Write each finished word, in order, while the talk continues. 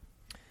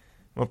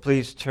Well,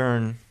 please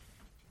turn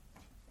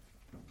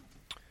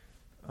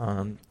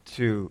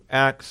to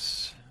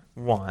Acts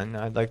 1.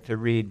 I'd like to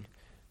read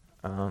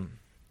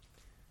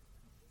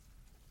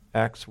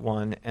Acts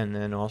 1 and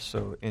then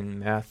also in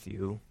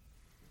Matthew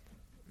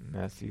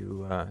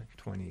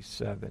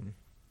 27.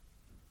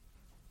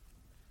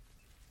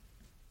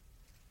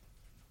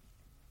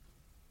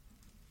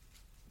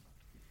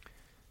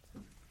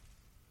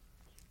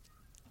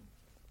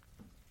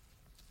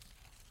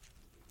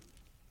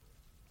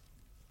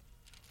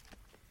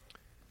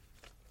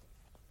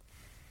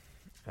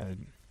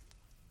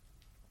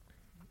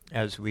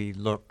 As we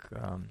look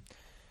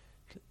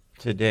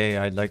today,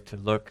 I'd like to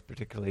look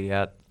particularly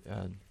at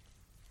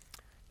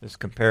this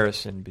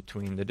comparison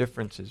between the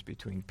differences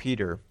between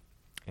Peter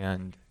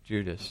and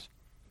Judas.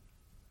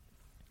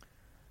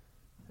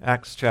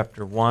 Acts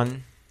chapter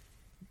 1,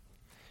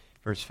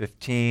 verse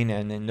 15,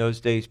 and in those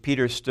days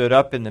Peter stood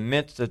up in the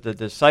midst of the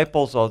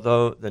disciples,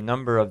 although the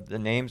number of the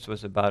names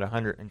was about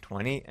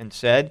 120, and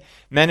said,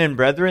 "Men and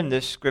brethren,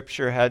 this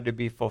scripture had to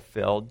be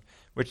fulfilled,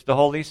 which the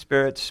Holy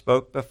Spirit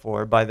spoke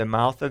before by the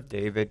mouth of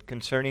David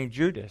concerning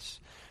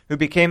Judas, who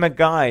became a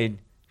guide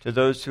to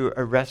those who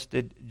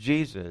arrested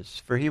Jesus.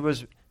 For he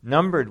was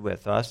numbered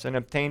with us and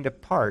obtained a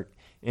part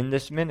in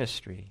this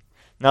ministry.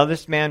 Now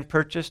this man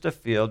purchased a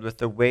field with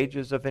the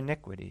wages of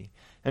iniquity,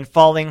 and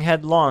falling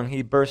headlong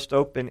he burst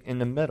open in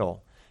the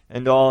middle,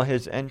 and all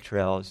his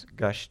entrails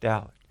gushed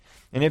out.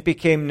 And it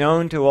became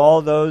known to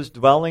all those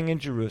dwelling in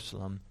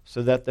Jerusalem,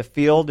 so that the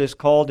field is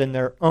called in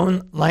their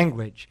own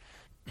language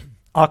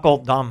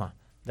Akeldama,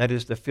 that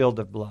is the field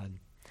of blood.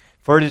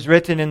 For it is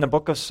written in the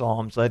book of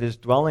Psalms, let his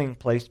dwelling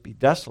place be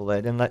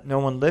desolate, and let no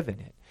one live in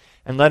it,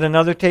 and let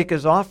another take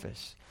his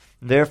office.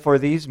 Therefore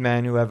these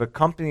men who have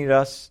accompanied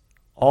us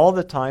all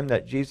the time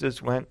that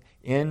Jesus went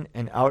in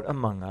and out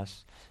among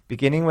us,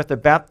 beginning with the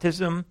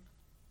baptism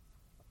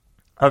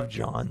of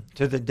John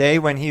to the day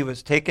when he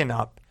was taken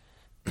up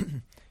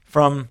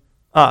from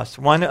us,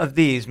 one of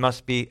these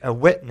must be a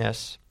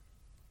witness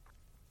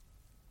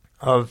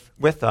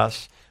with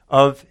us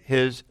of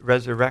his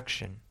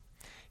resurrection.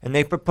 And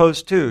they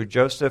proposed two,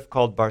 Joseph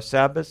called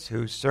Barsabbas,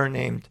 who's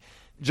surnamed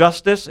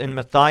Justus, and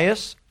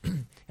Matthias.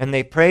 And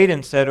they prayed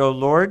and said, O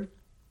Lord,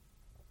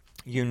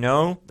 you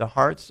know the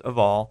hearts of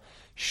all.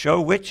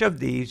 Show which of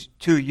these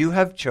two you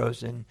have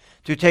chosen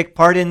to take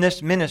part in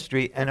this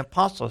ministry and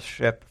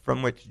apostleship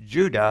from which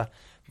Judah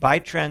by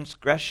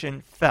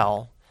transgression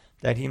fell,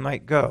 that he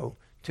might go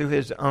to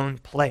his own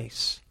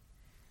place.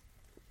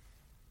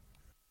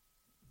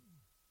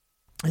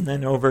 And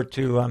then over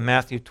to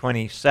Matthew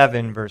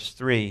 27, verse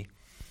 3.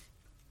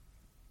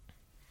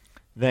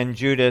 Then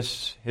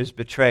Judas, his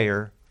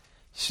betrayer,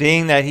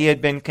 seeing that he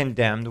had been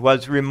condemned,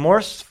 was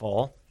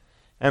remorseful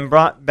and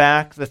brought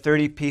back the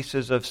 30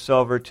 pieces of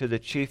silver to the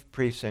chief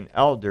priests and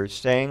elders,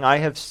 saying, I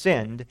have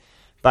sinned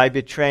by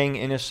betraying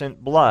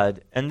innocent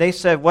blood. And they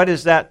said, what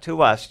is that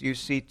to us? You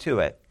see to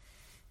it.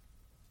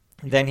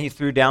 Then he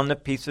threw down the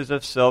pieces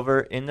of silver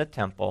in the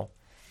temple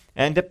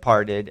and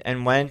departed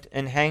and went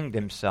and hanged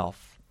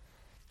himself.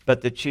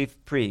 But the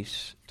chief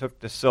priests took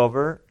the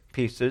silver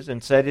pieces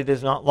and said, it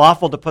is not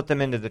lawful to put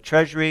them into the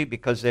treasury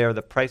because they are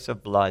the price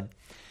of blood.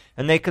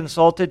 And they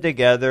consulted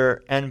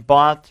together and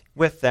bought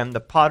with them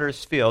the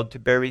potter's field to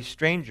bury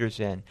strangers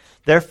in.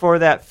 Therefore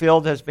that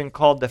field has been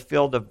called the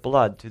field of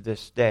blood to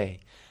this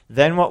day.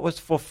 Then what was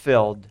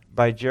fulfilled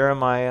by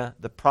Jeremiah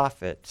the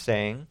prophet,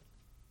 saying,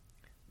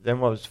 then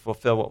what was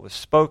fulfilled what was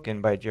spoken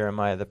by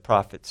Jeremiah the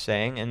prophet,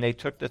 saying, and they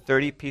took the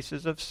 30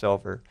 pieces of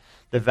silver,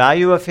 the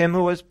value of him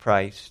who was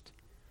priced,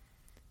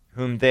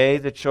 whom they,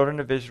 the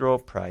children of Israel,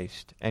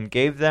 priced, and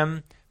gave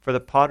them for the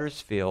potter's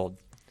field,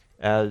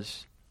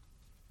 as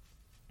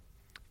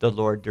the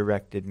Lord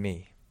directed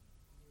me.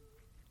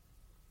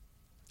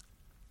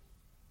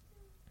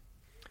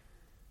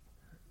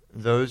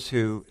 Those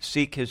who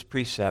seek his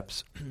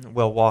precepts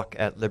will walk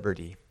at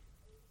liberty.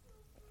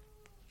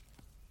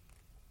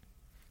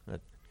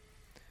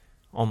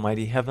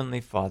 Almighty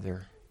Heavenly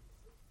Father,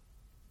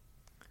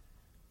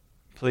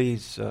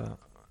 please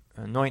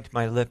anoint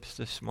my lips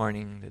this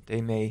morning that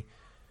they may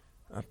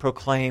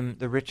proclaim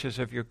the riches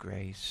of your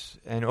grace,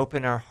 and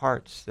open our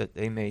hearts that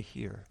they may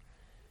hear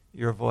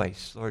your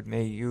voice. Lord,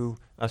 may you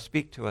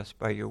speak to us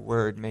by your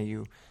word. May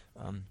you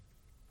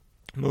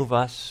move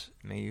us.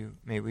 May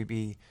we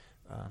be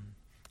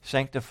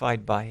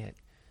sanctified by it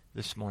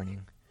this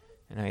morning.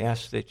 And I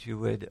ask that you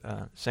would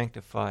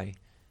sanctify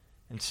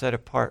and set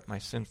apart my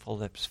sinful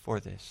lips for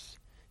this.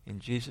 In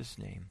Jesus'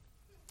 name,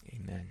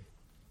 amen.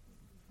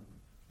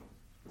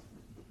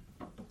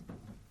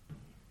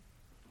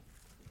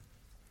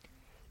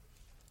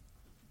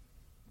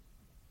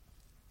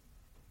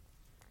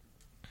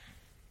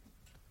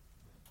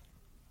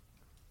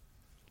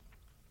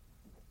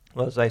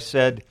 Well, as I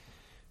said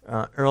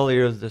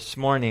earlier this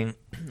morning,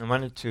 I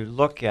wanted to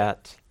look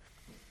at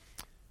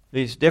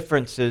these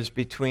differences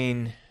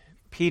between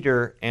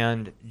Peter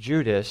and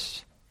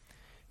Judas,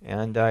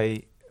 and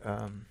I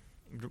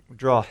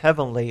draw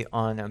heavily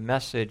on a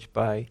message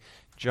by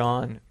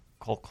John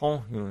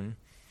Colquhoun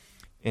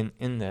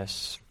in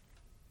this.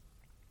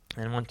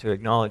 And I want to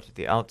acknowledge at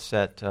the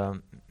outset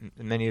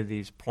many of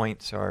these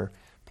points are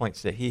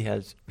points that he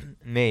has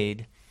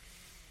made.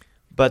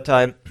 But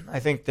I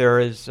think there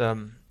is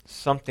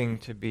something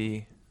to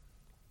be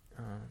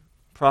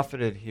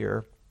profited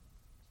here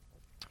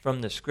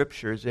from the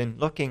Scriptures in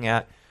looking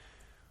at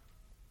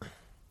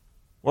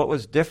what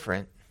was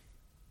different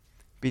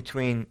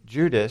between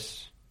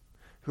Judas,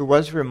 who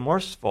was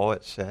remorseful,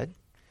 it said.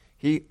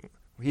 He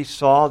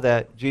saw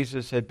that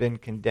Jesus had been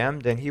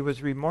condemned, and he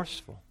was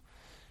remorseful.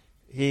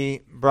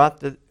 He brought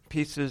the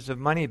pieces of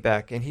money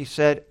back, and he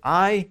said,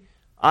 I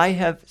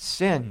have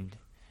sinned,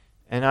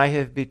 and I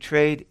have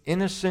betrayed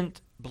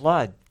innocent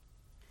blood.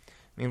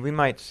 I mean, we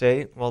might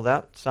say, well,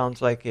 that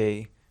sounds like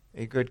a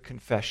good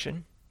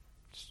confession.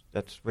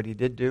 That's what he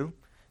did do.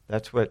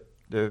 That's what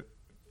the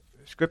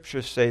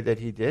Scriptures say that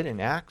he did in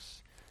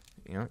Acts.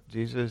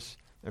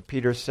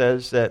 Peter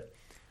says that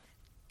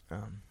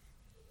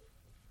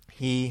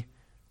he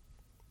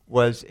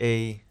was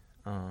a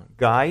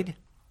guide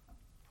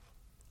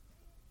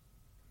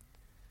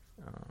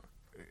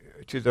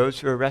to those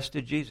who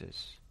arrested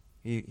Jesus.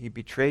 He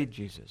betrayed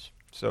Jesus.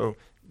 So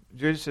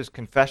Judas'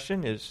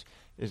 confession is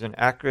an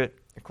accurate,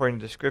 according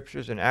to the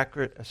Scriptures, an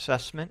accurate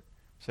assessment.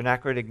 It's an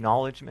accurate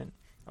acknowledgement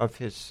of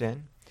his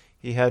sin.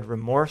 He had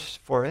remorse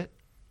for it.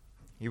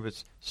 He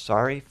was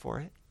sorry for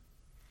it.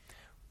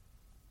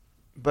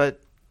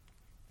 But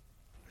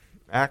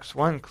Acts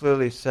 1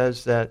 clearly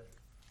says that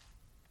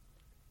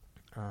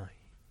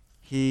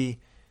he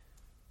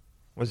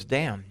was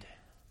damned,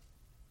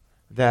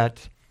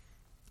 that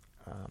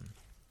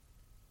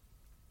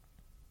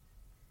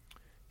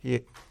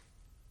he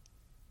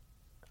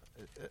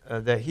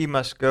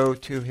must go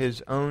to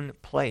his own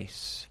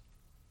place,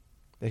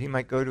 that he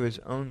might go to his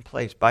own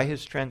place. By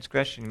his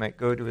transgression, he might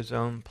go to his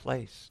own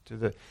place, to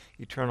the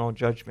eternal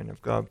judgment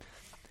of God.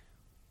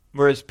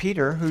 Whereas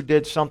Peter, who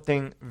did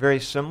something very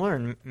similar,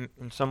 and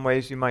in some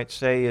ways you might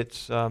say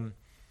it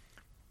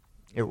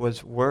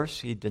was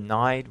worse. He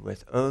denied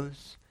with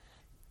oaths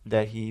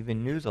that he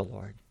even knew the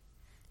Lord.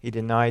 He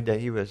denied that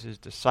he was his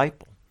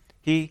disciple.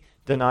 He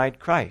denied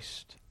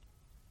Christ.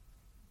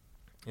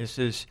 This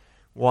is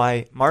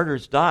why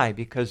martyrs die,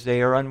 because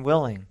they are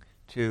unwilling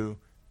to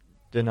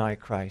deny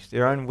Christ. They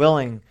are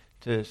unwilling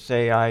to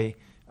say, I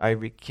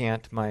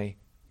recant my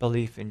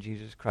belief in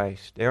Jesus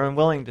Christ. They're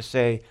unwilling to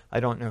say,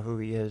 I don't know who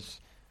he is.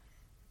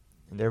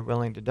 And they're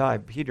willing to die.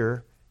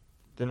 Peter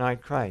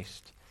denied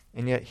Christ.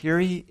 And yet here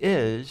he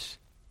is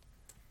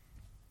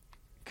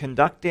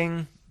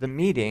conducting the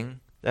meeting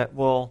that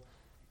will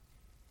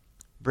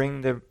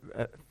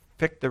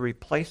pick the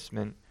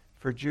replacement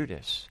for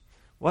Judas.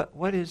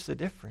 What is the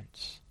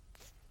difference?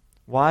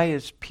 Why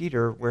is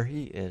Peter where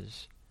he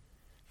is?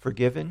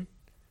 Forgiven,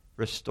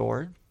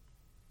 restored,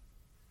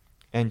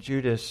 and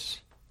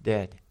Judas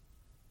dead,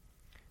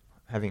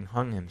 having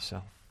hung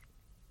himself.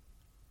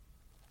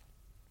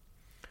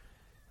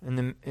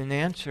 And the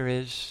answer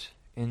is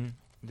in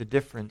the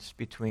difference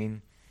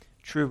between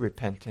true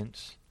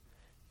repentance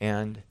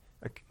and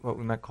what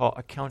we might call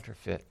a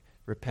counterfeit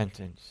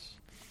repentance.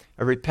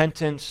 A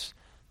repentance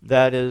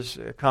that is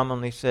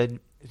commonly said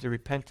is a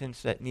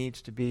repentance that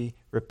needs to be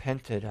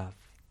repented of.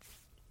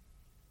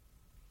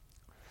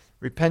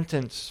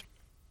 Repentance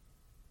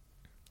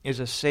is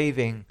a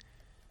saving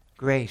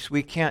grace.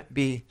 We can't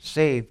be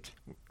saved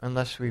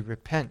unless we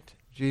repent.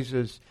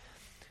 Jesus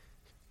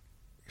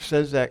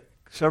says that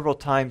several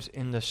times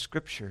in the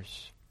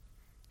Scriptures,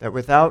 that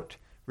without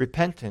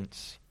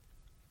repentance,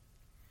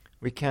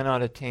 we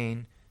cannot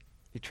attain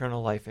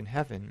eternal life in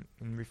heaven,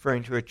 in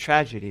referring to a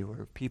tragedy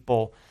where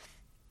people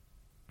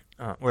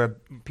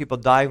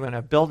died when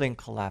a building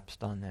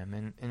collapsed on them,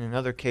 and in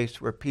another case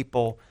where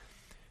people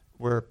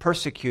were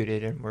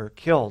persecuted and were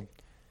killed.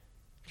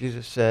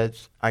 Jesus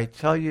says, I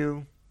tell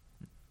you,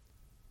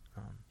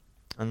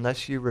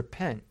 unless you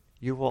repent,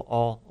 you will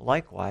all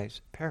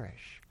likewise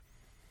perish.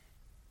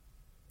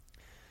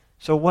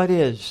 So what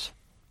is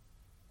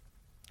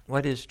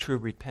true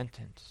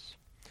repentance?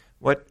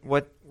 What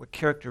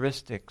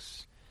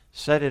characteristics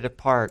set it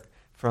apart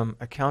from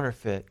a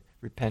counterfeit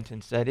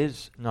repentance that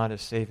is not a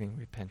saving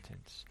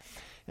repentance?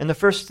 And the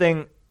first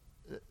thing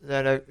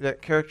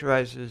that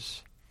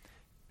characterizes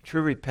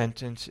true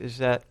repentance is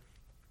that,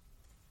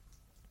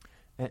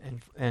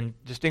 and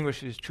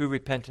distinguishes true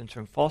repentance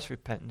from false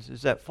repentance,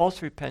 is that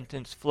false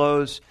repentance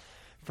flows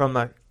from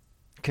a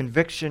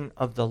conviction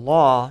of the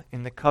law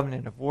in the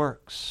covenant of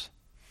works.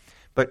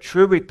 But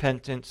true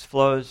repentance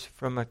flows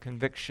from a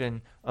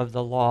conviction of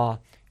the law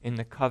in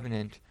the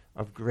covenant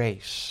of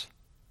grace.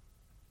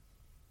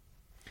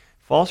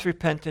 False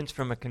repentance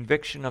from a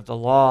conviction of the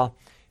law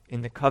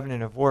in the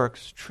covenant of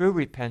works. True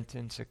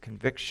repentance, a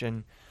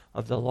conviction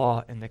of the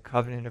law in the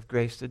covenant of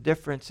grace. The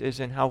difference is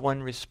in how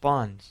one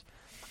responds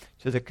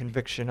to the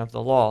conviction of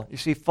the law. You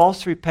see,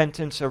 false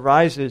repentance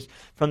arises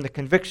from the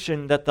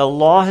conviction that the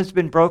law has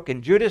been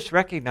broken. Judas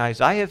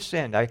recognized, I have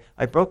sinned.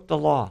 I broke the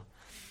law.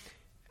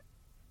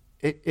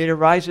 It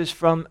arises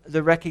from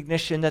the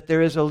recognition that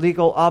there is a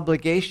legal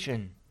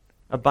obligation,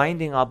 a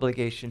binding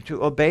obligation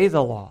to obey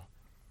the law.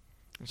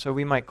 And so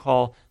we might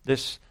call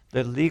this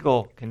the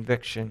legal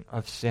conviction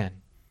of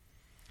sin.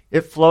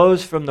 It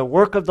flows from the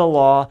work of the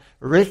law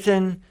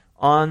written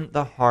on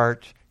the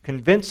heart,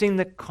 convincing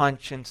the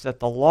conscience that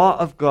the law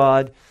of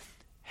God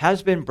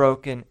has been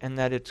broken and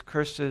that its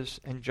curses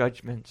and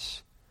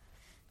judgments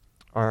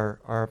are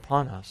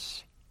upon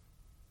us.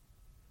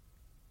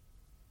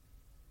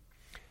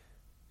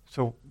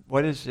 So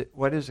what is it?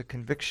 What is a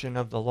conviction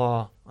of the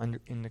law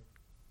in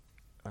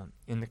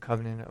the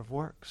covenant of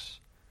works?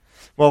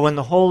 Well, when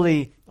the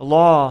holy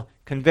law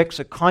convicts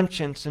a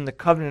conscience in the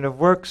covenant of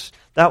works,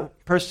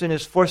 that person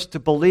is forced to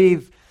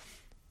believe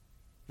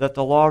that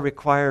the law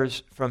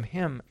requires from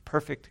him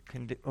perfect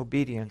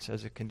obedience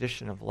as a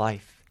condition of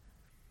life,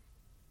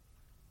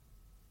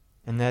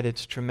 and that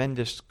its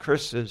tremendous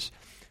curses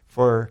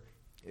for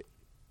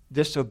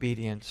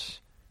disobedience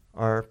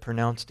are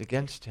pronounced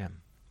against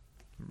him.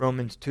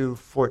 Romans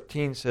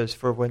 2:14 says,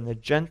 "For when the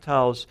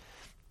Gentiles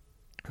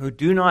who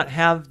do not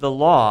have the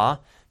law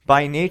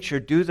by nature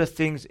do the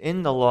things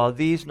in the law,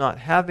 these not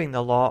having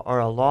the law are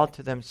a law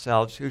to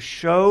themselves, who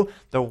show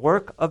the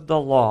work of the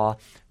law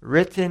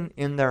written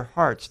in their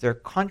hearts, their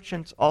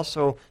conscience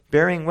also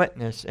bearing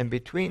witness, and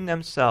between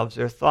themselves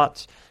their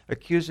thoughts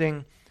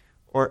accusing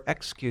or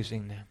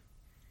excusing them."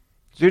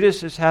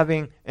 Judas is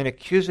having an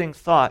accusing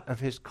thought of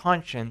his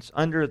conscience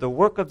under the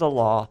work of the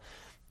law,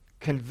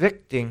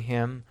 convicting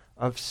him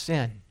of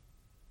sin.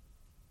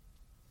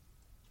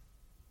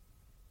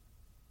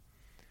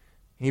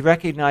 He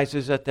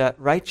recognizes that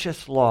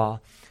righteous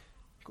law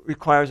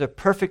requires a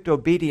perfect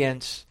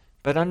obedience,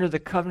 but under the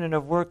covenant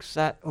of works,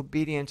 that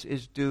obedience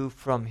is due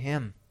from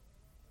him.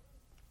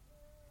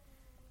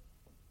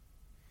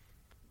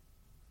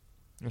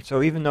 And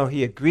so even though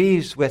he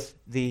agrees with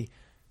the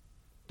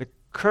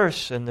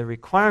curse and the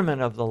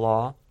requirement of the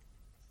law,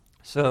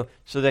 so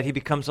that he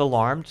becomes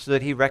alarmed, so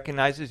that he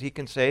recognizes he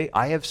can say,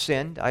 "I have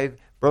sinned, I have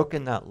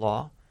broken that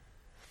law."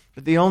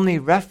 But the only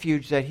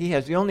refuge that he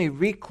has, the only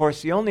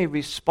recourse, the only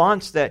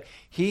response that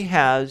he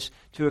has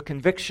to a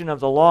conviction of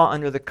the law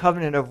under the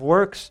covenant of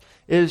works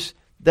is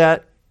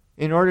that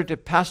in order to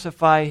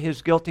pacify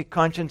his guilty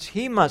conscience,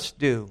 he must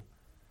do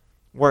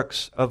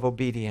works of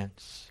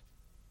obedience.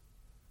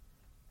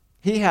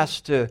 He has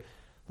to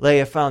lay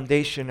a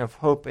foundation of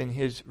hope in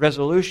his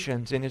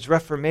resolutions, in his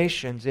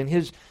reformations, in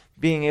his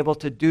being able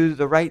to do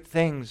the right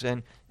things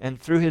and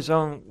through his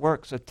own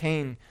works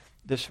attain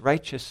this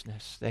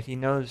righteousness that he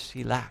knows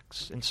he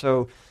lacks. And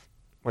so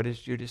what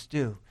does Judas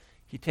do?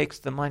 He takes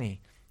the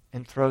money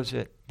and throws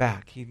it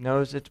back. He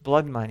knows it's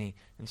blood money,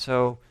 and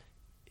so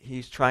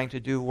he's trying to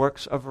do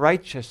works of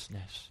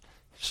righteousness,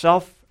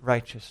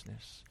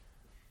 self-righteousness,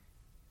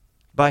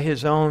 by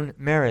his own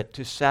merit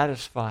to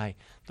satisfy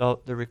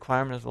the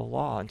requirement of the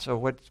law. And so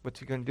what's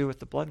he going to do with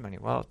the blood money?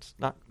 Well, it's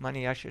not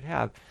money I should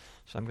have,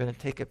 so I'm going to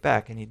take it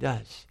back, and he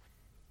does.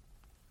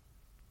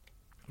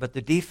 But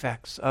the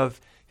defects of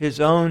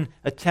his own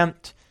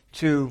attempt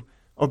to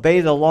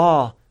obey the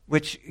law,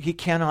 which he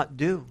cannot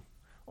do,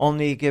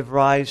 only give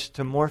rise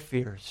to more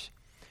fears.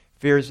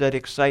 Fears that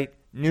excite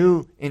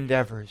new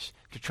endeavors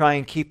to try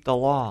and keep the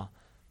law.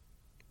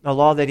 A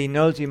law that he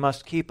knows he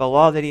must keep, a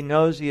law that he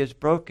knows he has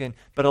broken,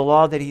 but a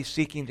law that he's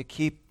seeking to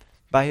keep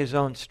by his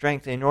own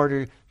strength in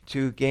order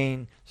to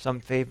gain some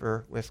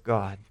favor with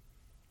God.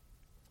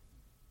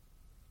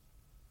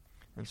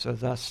 And so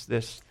thus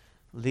this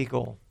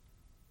legal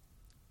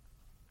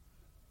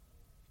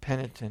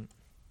penitent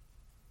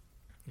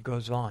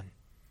goes on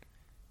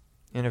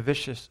in a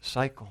vicious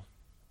cycle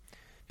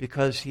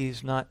because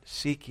he's not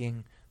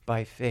seeking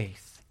by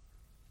faith,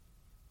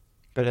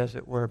 but as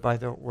it were by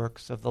the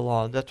works of the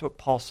law. That's what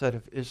Paul said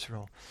of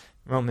Israel.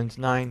 Romans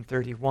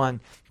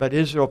 9:31. But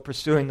Israel,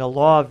 pursuing the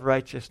law of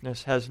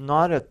righteousness, has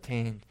not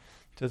attained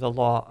to the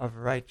law of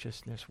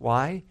righteousness.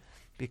 Why?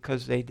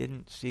 Because they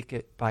didn't seek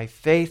it by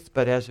faith,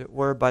 but as it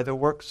were by the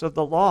works of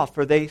the law.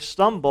 For they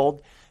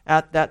stumbled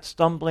at that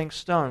stumbling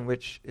stone,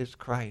 which is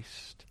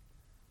Christ.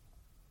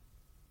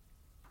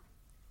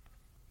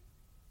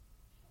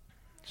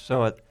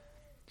 So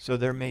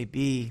there may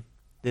be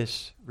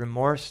this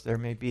remorse, there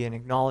may be an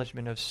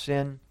acknowledgement of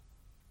sin.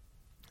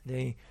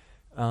 They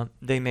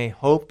may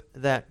hope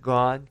that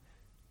God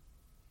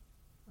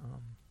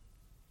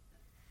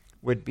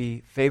would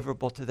be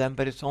favorable to them,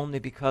 but it's only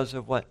because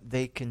of what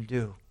they can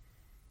do.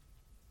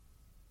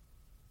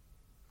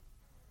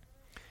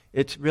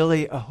 It's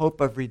really a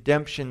hope of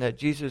redemption that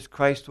Jesus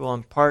Christ will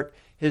impart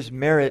his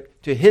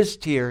merit to his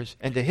tears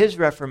and to his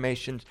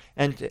reformations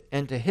and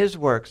to his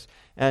works,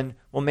 and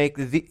will make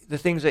the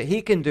things that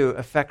he can do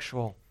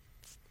effectual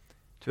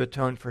to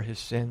atone for his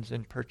sins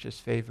and purchase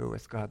favor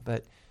with God.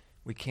 But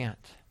we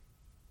can't.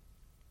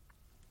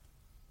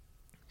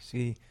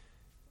 See,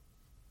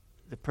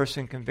 the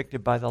person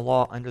convicted by the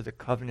law under the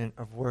covenant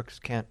of works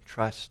can't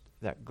trust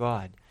that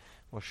God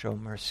will show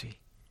mercy.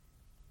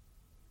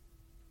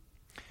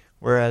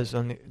 Whereas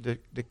on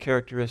the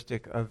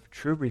characteristic of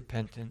true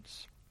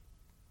repentance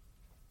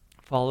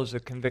follows a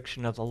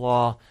conviction of the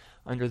law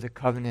under the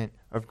covenant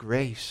of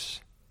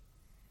grace.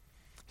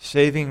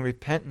 Saving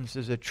repentance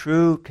is a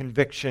true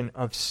conviction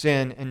of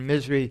sin and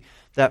misery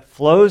that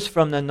flows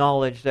from the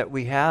knowledge that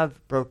we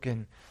have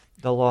broken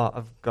the law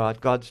of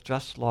God, God's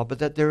just law, but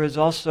that there is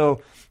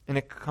also, in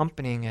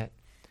accompanying it,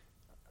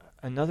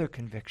 another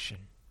conviction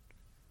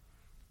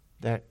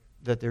that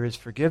there is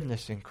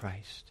forgiveness in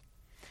Christ.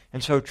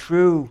 And so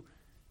true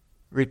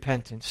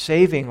repentance,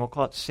 saving, we'll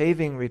call it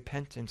saving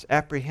repentance,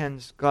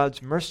 apprehends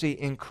God's mercy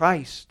in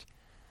Christ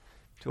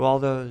to all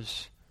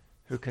those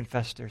who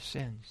confess their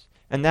sins.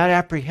 And that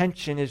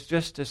apprehension is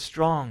just as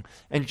strong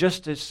and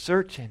just as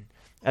certain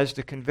as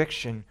the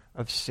conviction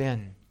of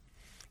sin.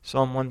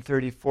 Psalm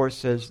 134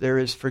 says, "There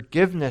is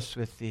forgiveness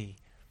with thee,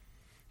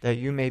 that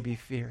you may be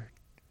feared."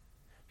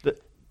 The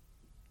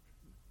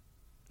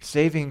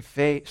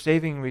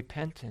saving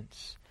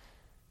repentance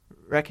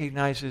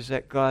recognizes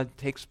that God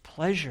takes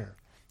pleasure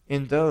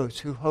in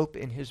those who hope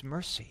in His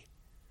mercy.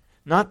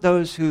 Not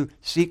those who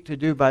seek to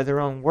do by their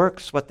own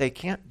works what they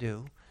can't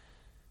do,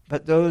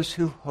 but those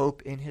who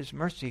hope in His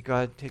mercy.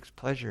 God takes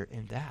pleasure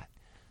in that.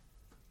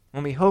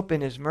 When we hope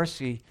in His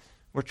mercy,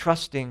 we're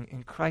trusting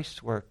in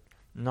Christ's work,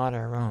 not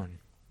our own.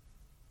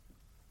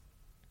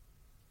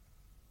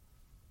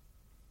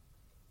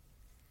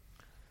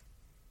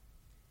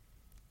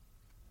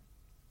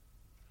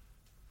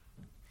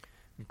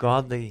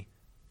 Godly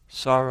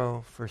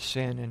sorrow for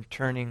sin and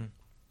turning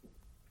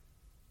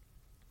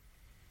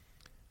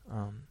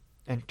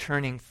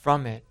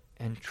from it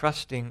and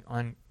trusting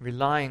on,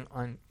 relying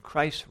on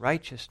Christ's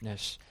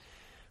righteousness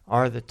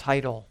are the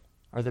title,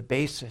 are the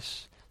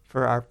basis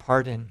for our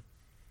pardon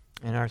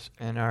and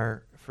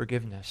our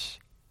forgiveness.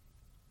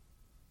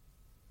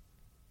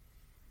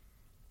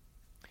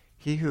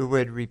 He who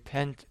would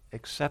repent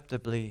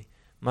acceptably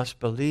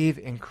must believe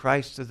in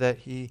Christ so that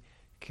he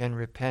can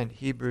repent.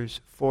 Hebrews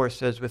 4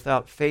 says,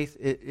 "Without faith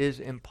it is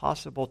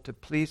impossible to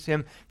please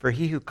Him, for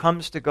he who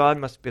comes to God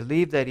must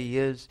believe that He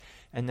is,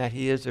 and that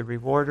He is a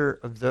rewarder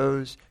of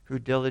those who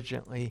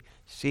diligently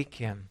seek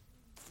Him."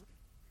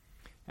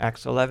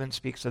 Acts 11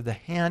 speaks of the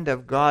hand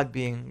of God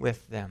being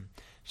with them,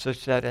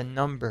 such that a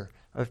number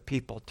of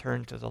people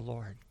turn to the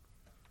Lord.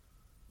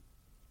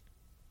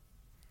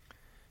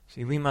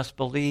 See, we must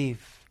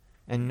believe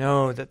and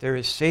know that there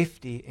is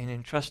safety in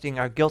entrusting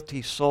our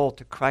guilty soul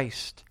to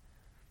Christ.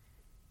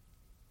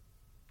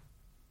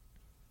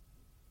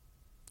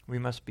 We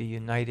must be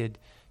united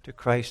to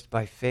Christ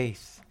by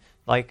faith,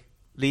 like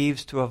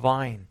leaves to a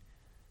vine,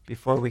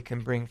 before we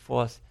can bring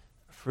forth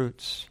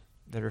fruits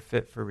that are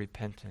fit for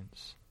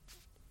repentance.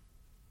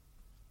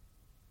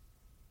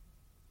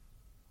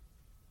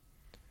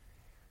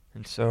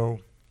 And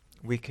so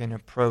we can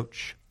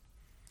approach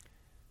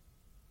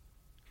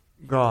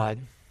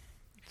God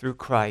through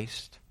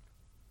Christ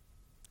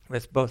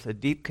with both a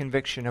deep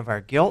conviction of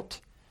our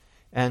guilt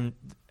and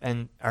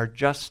our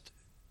just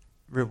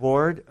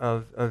reward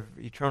of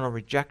eternal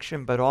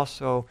rejection, but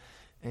also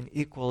an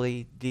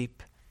equally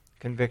deep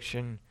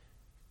conviction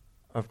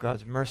of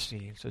God's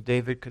mercy. So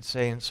David could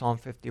say in Psalm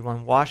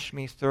 51, "Wash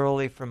me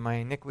thoroughly from my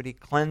iniquity,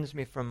 cleanse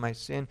me from my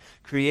sin,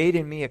 create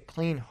in me a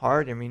clean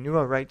heart, and renew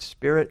a right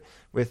spirit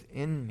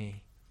within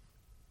me."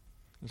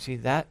 You see,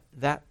 that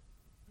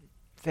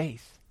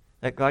faith,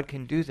 that God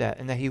can do that,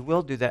 and that He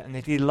will do that, and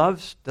that He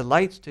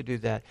delights to do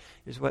that,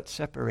 is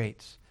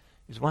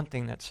one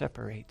thing that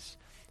separates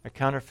a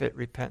counterfeit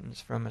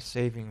repentance from a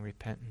saving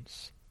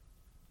repentance.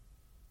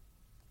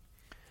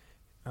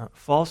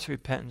 False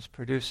repentance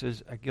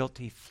produces a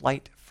guilty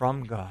flight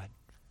from God.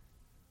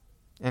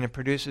 And it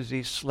produces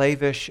these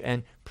slavish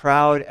and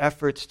proud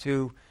efforts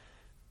to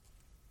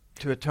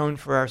atone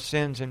for our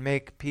sins and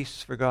make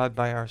peace for God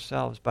by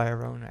ourselves, by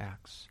our own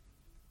acts.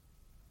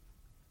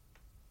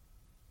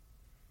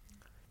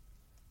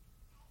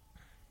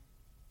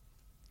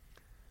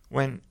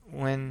 When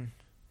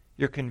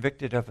you're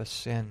convicted of a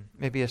sin,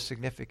 maybe a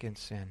significant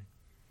sin,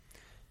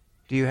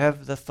 do you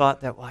have the thought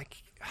that, well,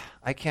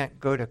 I can't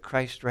go to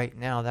Christ right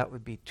now, that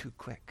would be too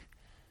quick?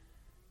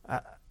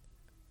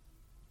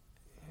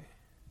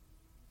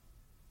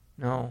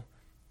 No,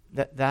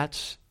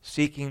 that's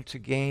seeking to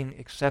gain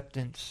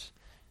acceptance,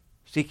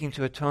 seeking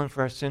to atone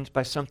for our sins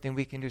by something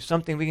we can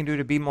do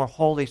to be more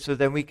holy, so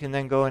that we can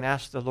then go and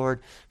ask the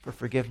Lord for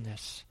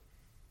forgiveness.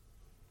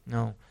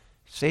 No,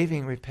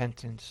 saving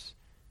repentance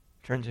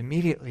turns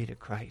immediately to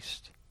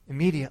Christ,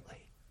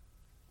 immediately.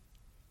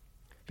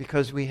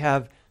 Because we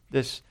have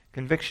this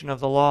conviction of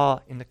the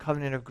law in the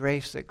covenant of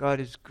grace, that God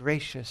is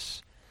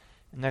gracious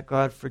and that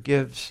God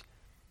forgives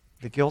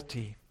the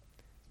guilty,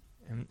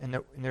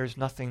 and there's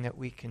nothing that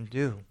we can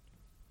do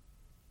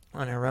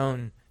on our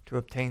own to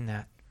obtain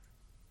that.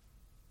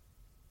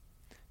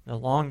 The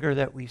longer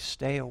that we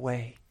stay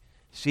away,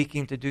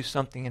 seeking to do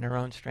something in our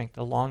own strength,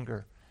 the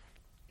longer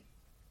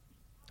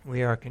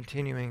we are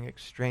continuing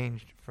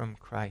estranged from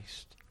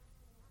Christ.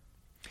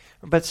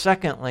 But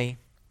secondly,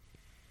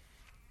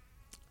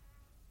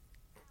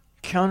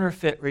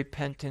 counterfeit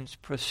repentance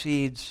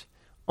proceeds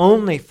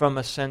only from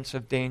a sense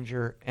of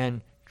danger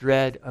and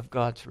dread of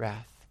God's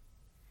wrath.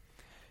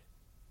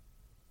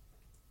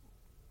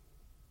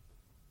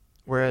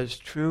 Whereas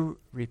true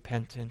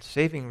repentance,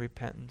 saving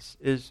repentance,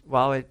 is,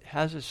 while it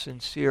has a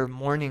sincere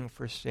mourning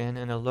for sin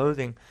and a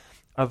loathing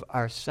of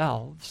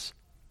ourselves,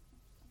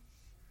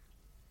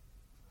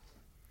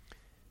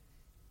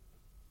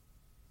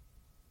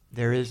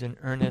 there is an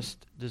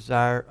earnest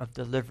desire of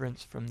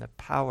deliverance from the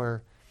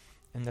power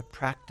and the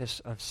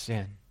practice of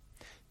sin.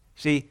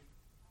 See,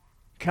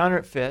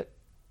 counterfeit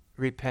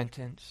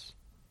repentance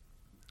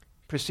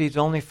proceeds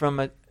only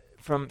from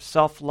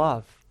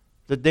self-love,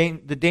 the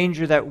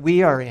danger that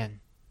we are in.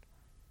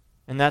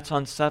 And that's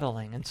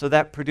unsettling. And so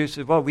that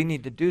produces, well, we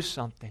need to do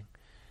something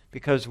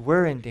because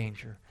we're in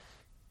danger.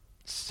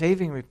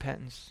 Saving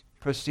repentance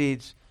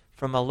proceeds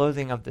from a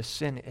loathing of the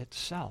sin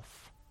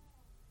itself.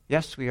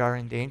 Yes, we are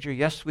in danger.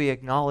 Yes, we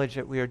acknowledge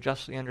that we are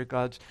justly under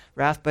God's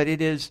wrath, but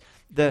it is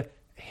the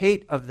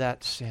hate of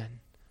that sin,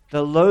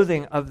 the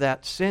loathing of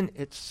that sin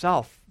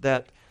itself,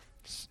 that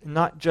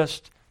not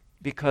just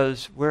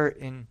because we're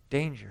in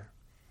danger.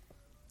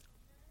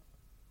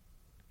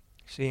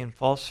 See, in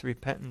false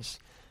repentance,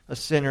 a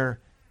sinner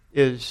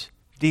is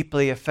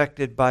deeply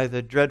affected by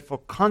the dreadful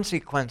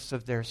consequence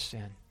of their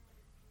sin.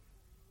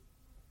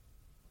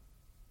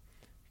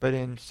 But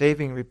in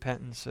saving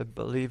repentance, a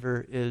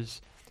believer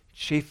is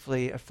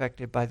chiefly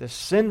affected by the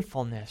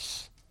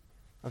sinfulness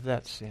of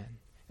that sin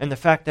and the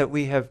fact that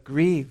we have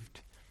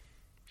grieved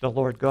the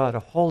Lord God, a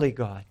holy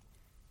God.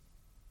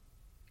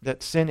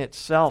 That sin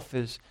itself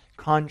is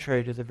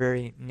contrary to the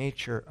very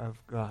nature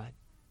of God.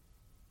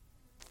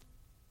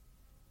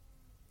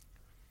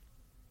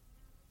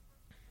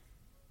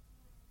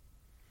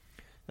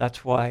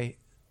 That's why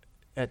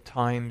at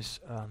times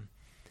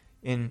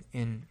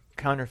in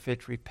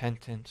counterfeit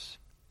repentance,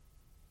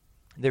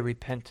 the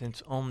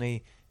repentance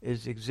only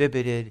is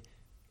exhibited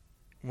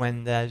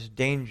when those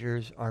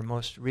dangers are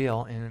most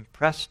real and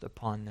impressed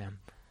upon them.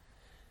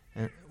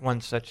 And one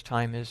such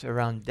time is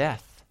around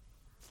death,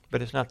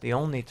 but it's not the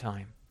only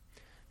time.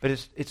 But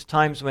it's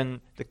times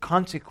when the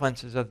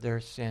consequences of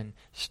their sin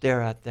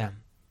stare at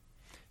them.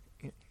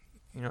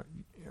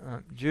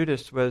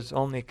 Judas was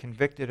only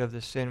convicted of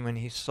the sin when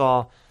he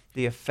saw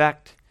the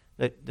effect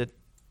that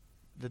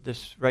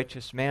this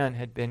righteous man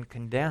had been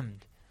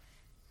condemned.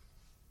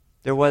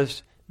 There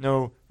was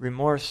no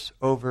remorse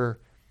over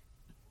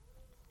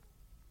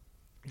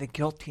the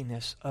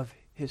guiltiness of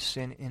his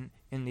sin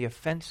in the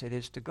offense it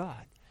is to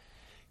God.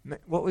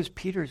 What was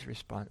Peter's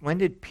response? When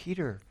did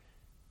Peter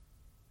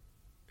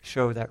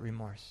show that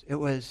remorse? It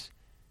was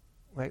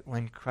right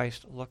when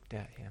Christ looked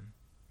at him.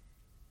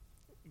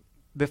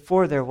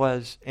 Before there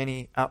was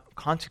any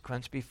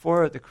consequence,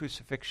 before the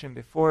crucifixion,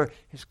 before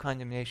his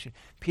condemnation,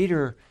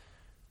 Peter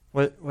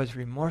was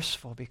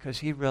remorseful because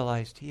he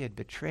realized he had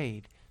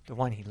betrayed the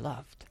one he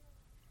loved.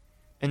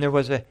 And there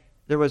was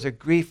a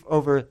grief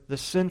over the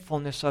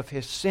sinfulness of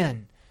his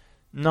sin,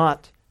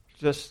 not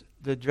just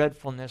the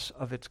dreadfulness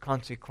of its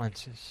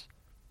consequences.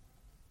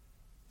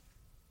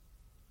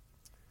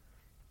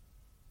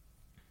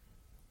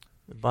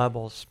 The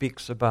Bible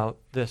speaks about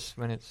this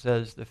when it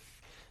says it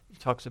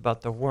talks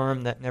about the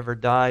worm that never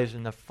dies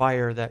and the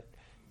fire that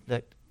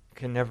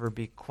can never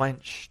be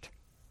quenched.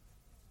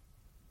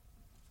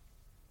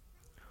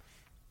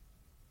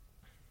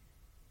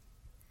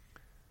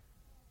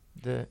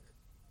 The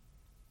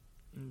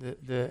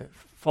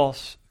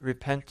false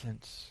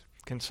repentance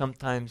can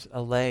sometimes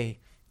allay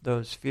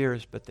those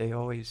fears, but they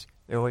always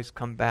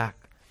come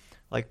back.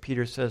 Like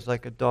Peter says,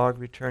 like a dog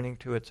returning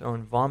to its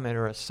own vomit,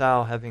 or a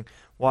sow having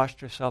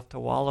washed herself to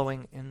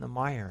wallowing in the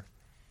mire.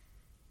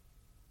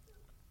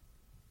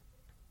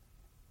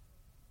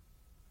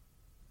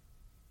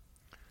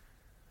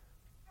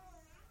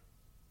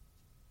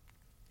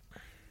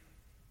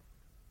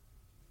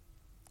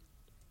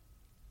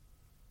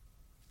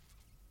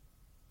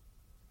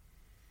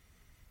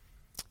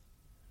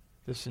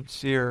 The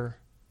sincere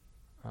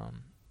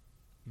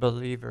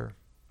believer,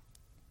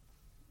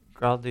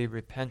 godly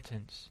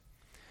repentance,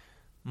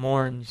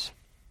 mourns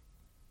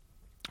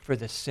for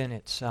the sin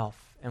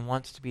itself and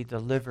wants to be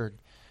delivered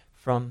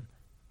from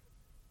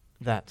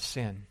that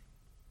sin.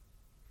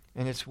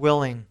 And it's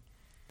willing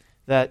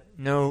that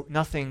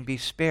nothing be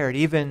spared,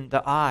 even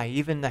the eye,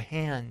 even the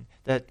hand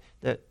that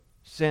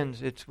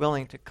sins, it's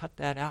willing to cut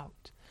that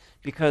out.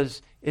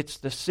 Because it's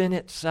the sin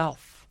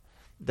itself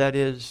that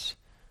is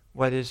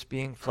what is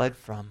being fled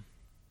from.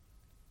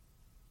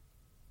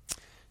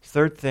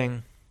 Third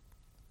thing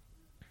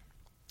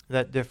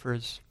that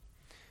differs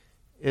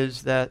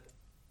is that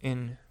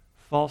in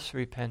false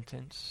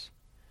repentance,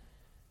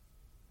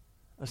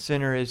 a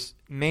sinner is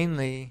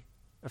mainly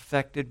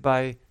affected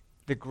by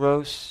the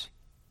gross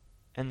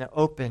and the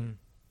open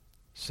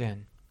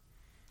sin.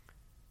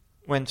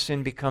 When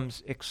sin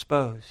becomes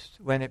exposed,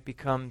 when it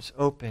becomes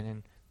open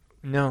and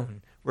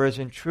known. Whereas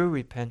in true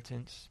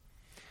repentance,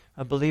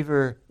 a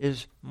believer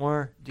is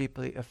more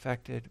deeply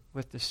affected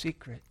with the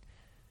secret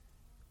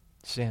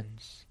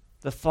sins,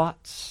 the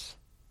thoughts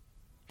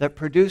that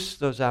produce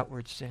those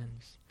outward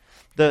sins,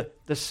 the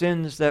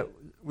sins that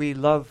we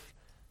love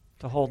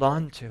to hold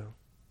on to.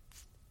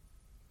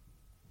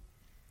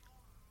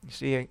 You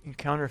see, in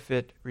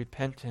counterfeit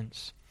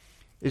repentance,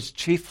 is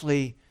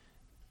chiefly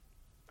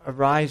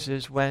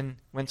arises when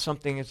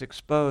something is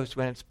exposed,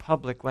 when it's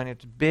public, when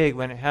it's big,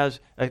 when it has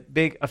a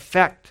big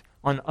effect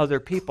on other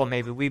people.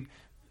 Maybe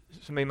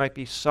somebody might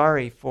be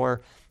sorry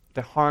for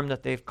the harm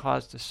that they've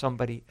caused to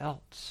somebody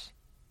else,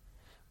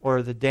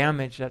 or the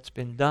damage that's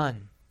been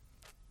done.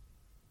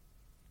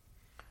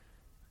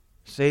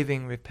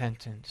 Saving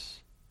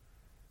repentance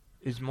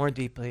is more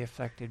deeply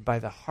affected by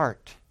the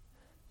heart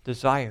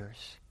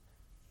desires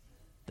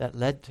that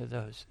led to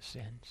those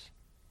sins.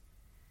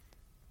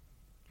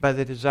 By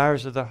the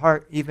desires of the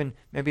heart, even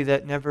maybe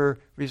that never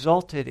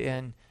resulted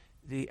in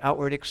the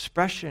outward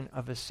expression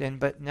of a sin,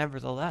 but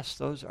nevertheless,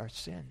 those are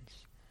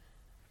sins.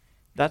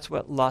 That's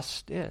what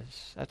lust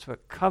is. That's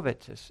what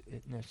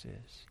covetousness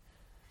is.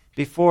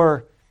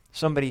 Before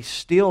somebody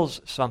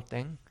steals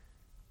something,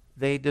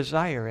 they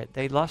desire it,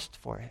 they lust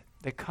for it,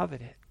 they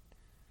covet it.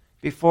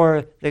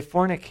 Before they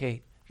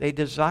fornicate, they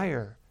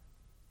desire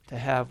to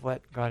have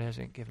what God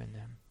hasn't given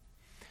them.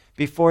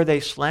 Before they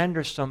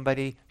slander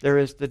somebody, there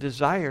is the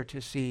desire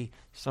to see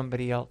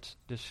somebody else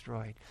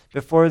destroyed.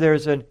 Before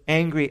there's an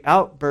angry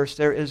outburst,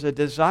 there is a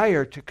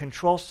desire to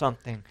control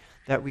something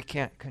that we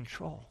can't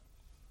control.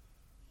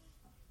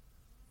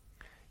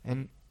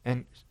 And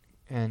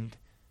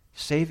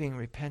saving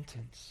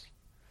repentance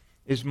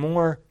is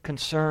more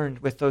concerned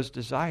with those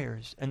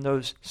desires and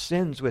those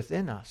sins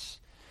within us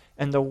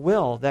and the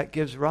will that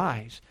gives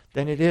rise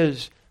than it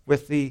is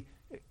with the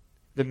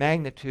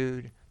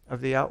magnitude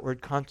of the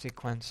outward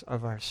consequence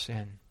of our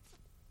sin.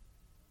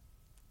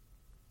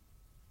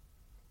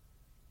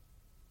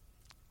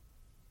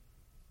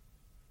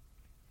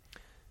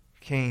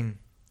 Cain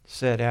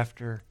said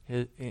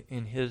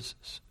in his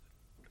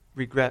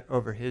regret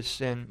over his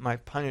sin, "My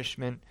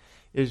punishment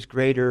is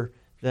greater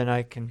than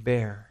I can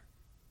bear."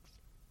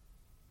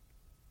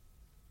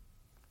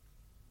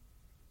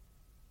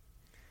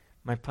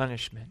 My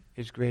punishment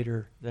is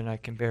greater than I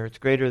can bear. It's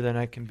greater than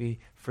I can be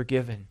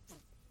forgiven.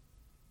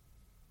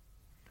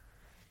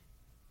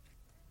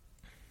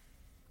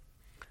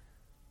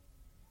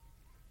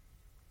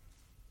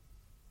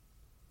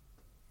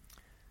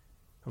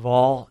 Of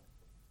all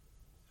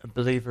a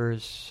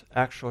believer's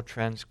actual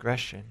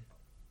transgression,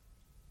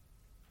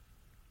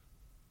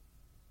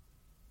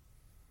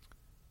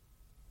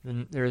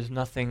 then there is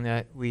nothing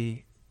that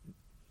we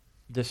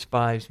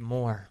despise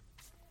more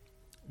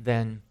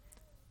than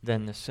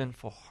the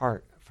sinful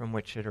heart from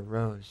which it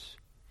arose.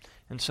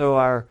 And so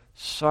our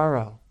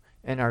sorrow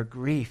and our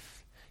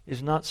grief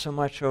is not so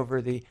much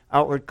over the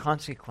outward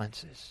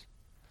consequences,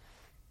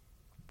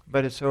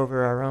 but it's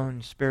over our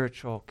own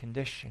spiritual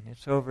condition.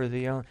 It's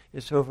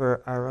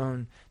over our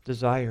own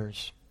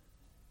desires.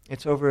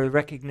 It's over the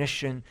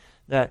recognition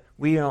that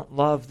we don't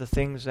love the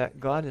things that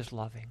God is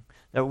loving,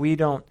 that we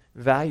don't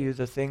value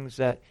the things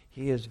that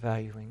He is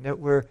valuing, that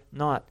we're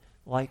not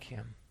like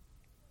Him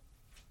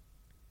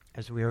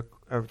as we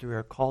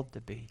are called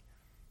to be.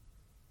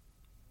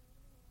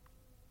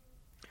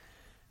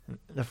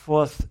 The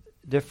fourth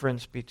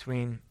difference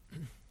between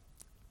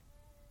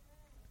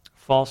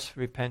false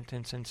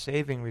repentance and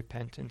saving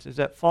repentance is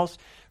that false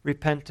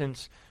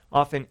repentance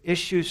often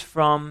issues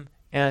from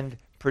and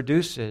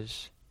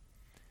produces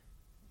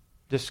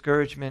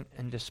discouragement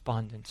and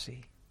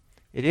despondency.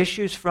 It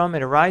issues from,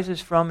 it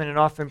arises from, and it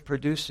often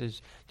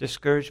produces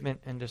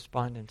discouragement and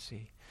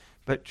despondency.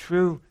 But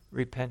true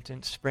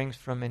repentance springs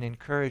from an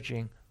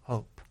encouraging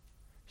hope.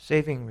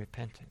 Saving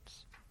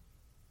repentance.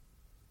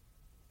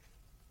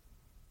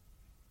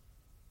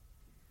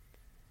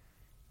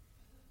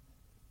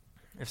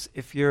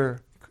 If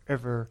you're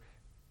ever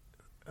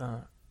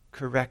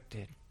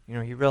corrected,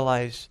 you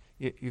realize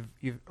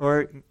you've,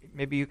 or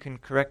maybe you can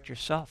correct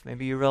yourself.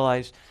 Maybe you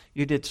realize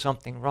you did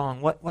something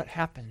wrong. What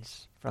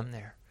happens from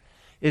there?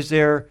 Is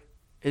there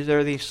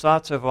these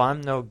thoughts of,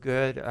 I'm no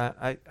good.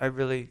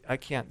 I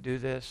can't do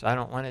this. I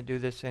don't want to do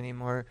this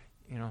anymore.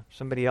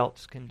 Somebody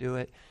else can do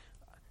it.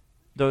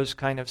 Those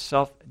kind of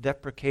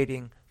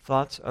self-deprecating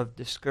thoughts of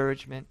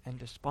discouragement and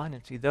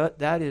despondency.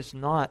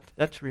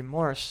 That's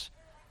remorse,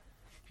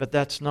 but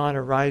that's not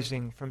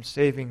arising from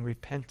saving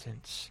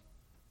repentance.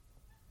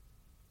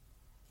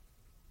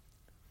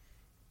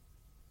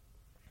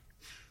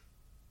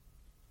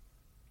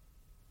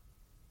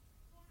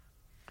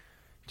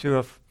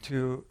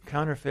 To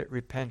counterfeit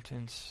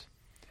repentance,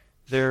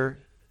 their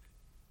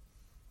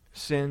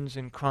sins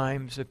and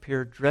crimes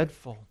appear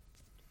dreadful.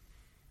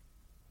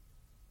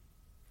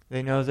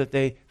 They know that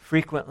they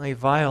frequently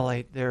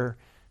violate their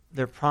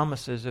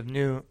promises of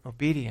new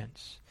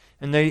obedience.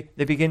 And they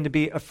begin to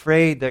be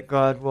afraid that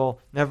God will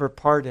never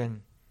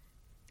pardon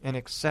and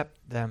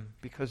accept them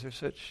because they're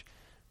such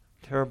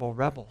terrible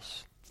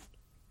rebels.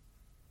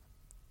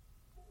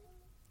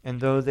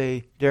 And though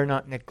they dare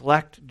not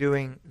neglect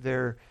doing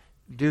their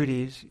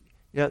duties,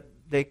 yet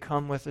they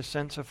come with a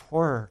sense of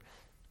horror,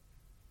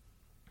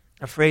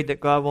 afraid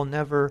that God will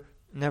never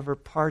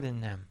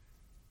pardon them.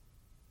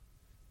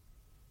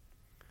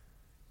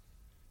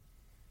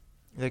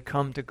 They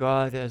come to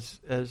God as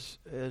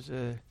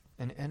an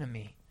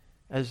enemy,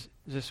 as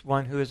this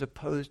one who is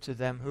opposed to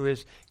them, who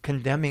is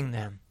condemning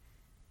them.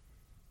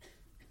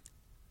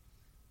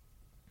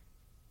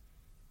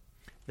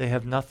 they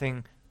have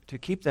nothing to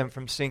keep them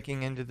from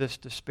sinking into this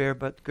despair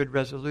but good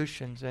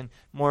resolutions and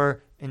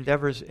more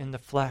endeavors in the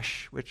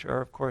flesh, which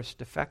are, of course,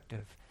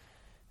 defective.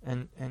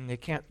 And they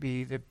can't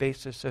be the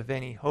basis of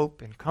any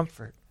hope and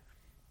comfort.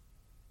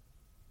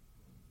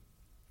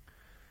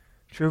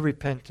 True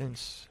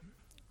repentance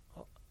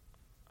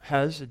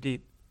has a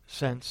deep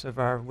sense of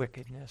our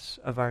wickedness,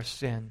 of our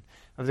sin,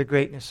 of the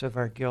greatness of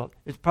our guilt.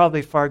 It's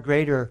probably far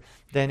greater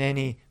than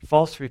any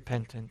false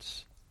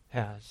repentance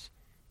has.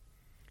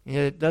 And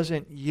yet it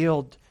doesn't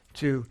yield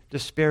to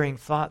despairing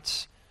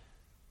thoughts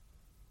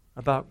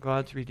about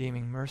God's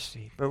redeeming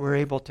mercy, but we're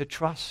able to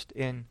trust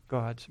in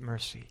God's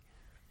mercy.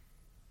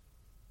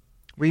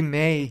 We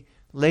may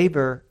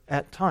labor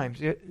at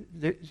times.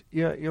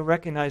 You'll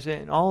recognize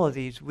that in all of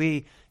these,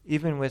 we,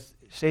 even with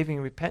saving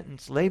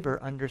repentance, labor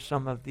under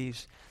some of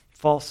these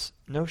false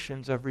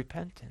notions of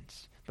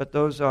repentance. But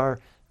those are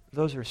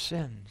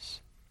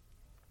sins.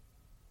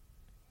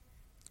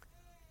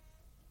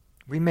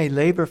 We may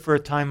labor for a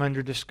time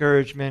under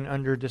discouragement,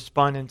 under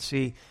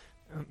despondency,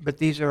 but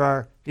these are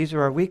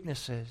our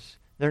weaknesses.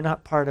 They're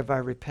not part of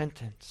our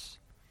repentance.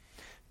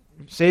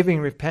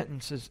 Saving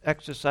repentance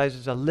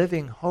exercises a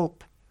living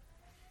hope.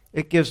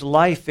 It gives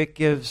life, it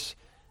gives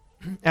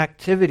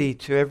activity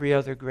to every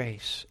other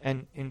grace,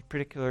 and in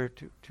particular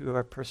to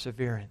our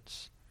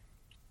perseverance.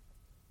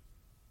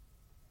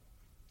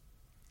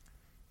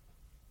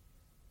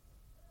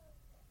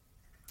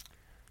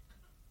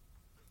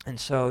 And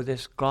so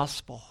this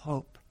gospel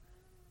hope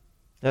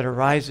that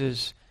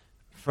arises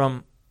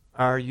from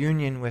our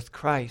union with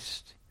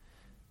Christ,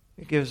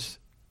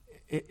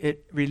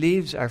 it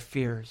relieves our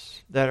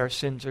fears that our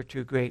sins are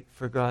too great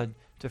for God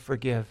to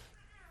forgive.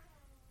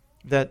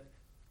 That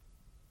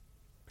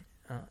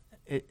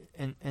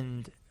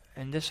and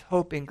this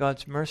hope in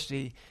God's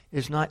mercy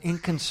is not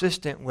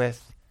inconsistent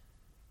with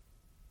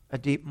a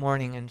deep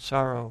mourning and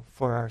sorrow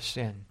for our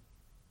sin.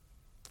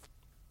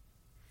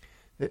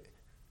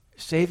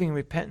 Saving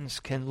repentance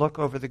can look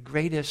over the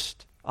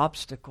greatest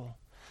obstacle,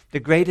 the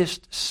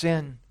greatest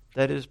sin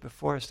that is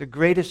before us, the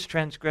greatest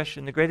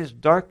transgression, the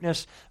greatest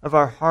darkness of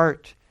our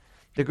heart,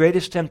 the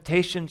greatest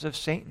temptations of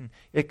Satan.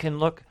 It can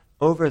look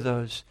over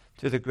those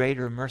to the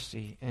greater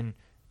mercy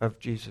of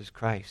Jesus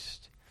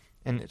Christ.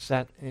 And it's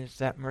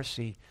that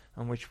mercy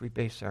on which we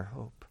base our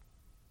hope.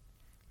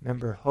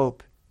 Remember,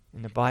 hope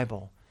in the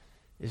Bible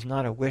is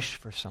not a wish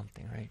for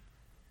something, right?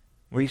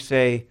 We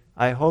say,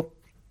 I hope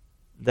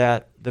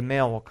that the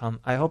mail will come.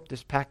 I hope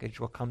this package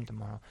will come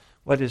tomorrow.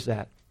 What is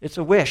that? It's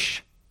a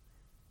wish.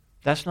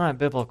 That's not a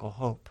biblical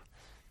hope.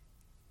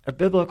 A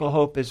biblical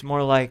hope is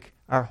more like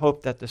our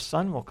hope that the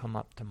sun will come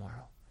up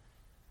tomorrow.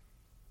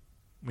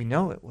 We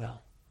know it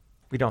will.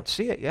 We don't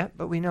see it yet,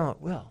 but we know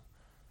it will.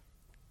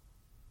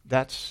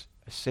 That's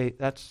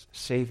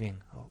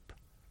saving hope.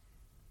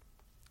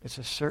 It's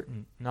a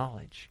certain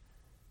knowledge,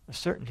 a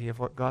certainty of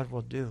what God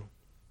will do.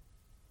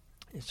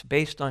 It's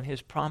based on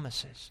His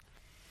promises.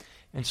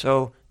 And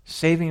so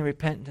saving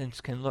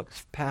repentance can look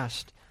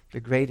past the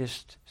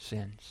greatest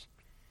sins,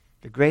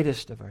 the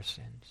greatest of our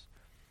sins,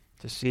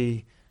 to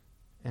see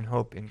and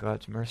hope in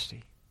God's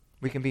mercy.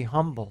 We can be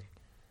humbled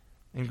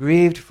and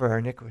grieved for our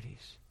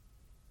iniquities.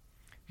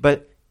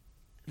 But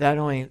that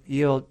only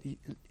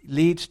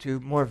leads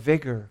to more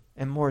vigor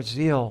and more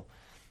zeal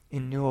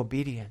in new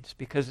obedience,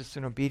 because it's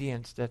an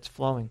obedience that's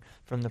flowing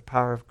from the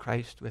power of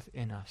Christ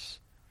within us.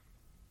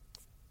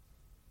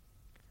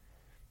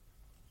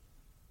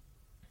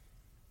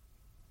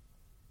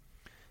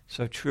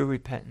 So true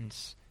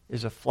repentance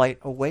is a flight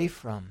away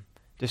from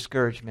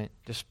discouragement,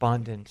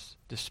 despondency,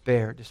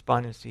 despair,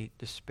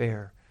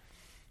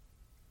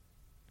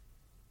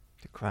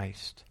 to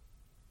Christ.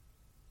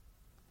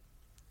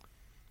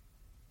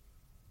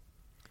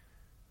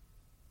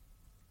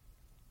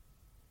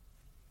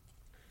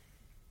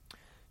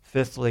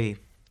 Fifthly,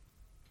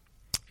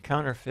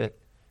 counterfeit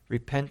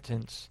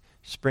repentance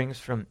springs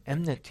from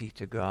enmity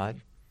to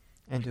God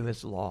and to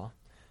His law,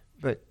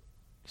 but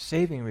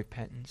saving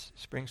repentance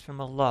springs from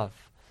a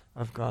love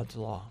of God's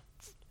law.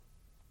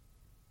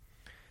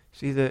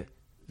 See,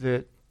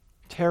 the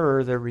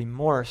terror, the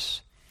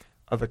remorse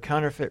of a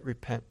counterfeit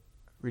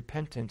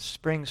repentance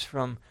springs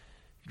from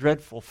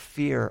dreadful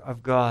fear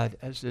of God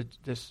as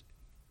this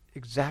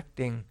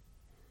exacting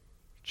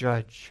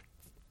judge,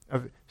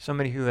 of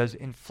somebody who has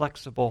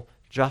inflexible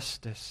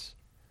justice.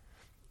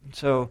 And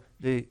so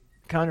the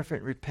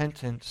counterfeit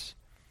repentance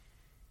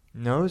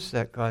knows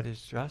that God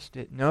is just.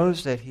 It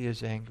knows that He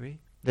is angry,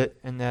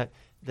 and that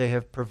they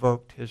have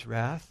provoked His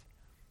wrath,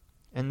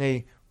 and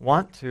they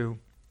want to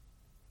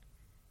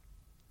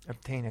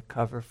obtain a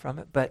cover from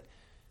it, but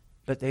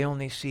they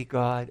only see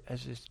God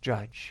as this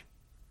judge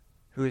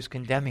who is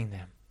condemning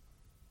them.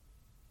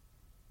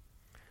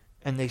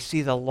 And they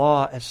see the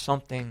law as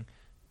something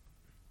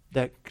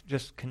that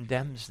just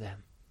condemns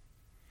them.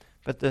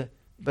 But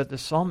the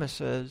psalmist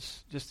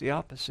says just the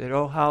opposite.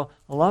 Oh, how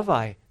love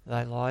I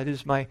thy law. It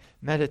is my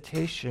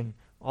meditation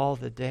all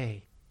the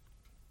day.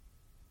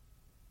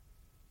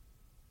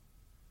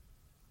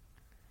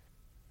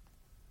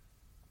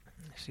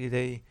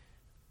 See,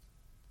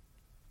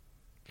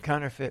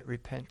 Counterfeit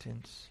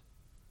repentance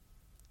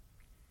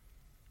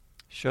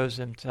shows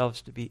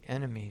themselves to be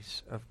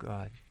enemies of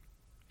God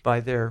by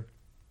their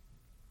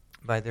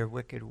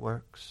wicked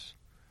works.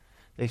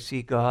 They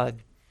see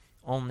God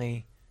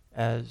only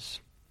as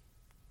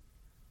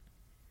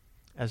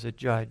a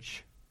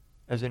judge,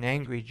 as an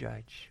angry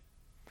judge,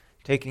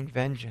 taking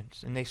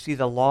vengeance. And they see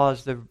the law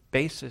as the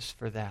basis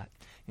for that,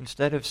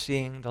 instead of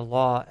seeing the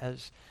law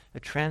as a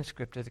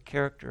transcript of the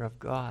character of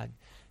God.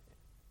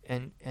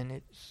 And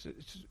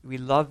we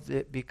love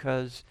it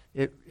because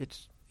it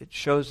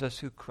shows us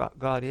who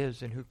God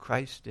is and who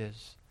Christ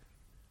is.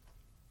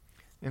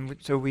 And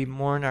so we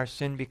mourn our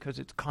sin because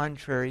it's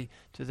contrary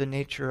to the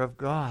nature of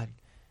God.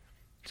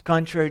 It's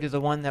contrary to the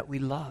one that we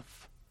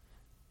love.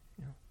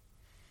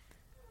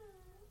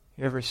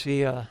 You ever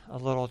see a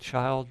little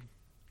child,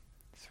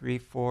 3,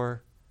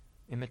 4,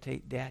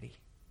 imitate daddy?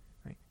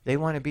 Right? They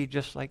want to be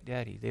just like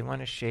daddy. They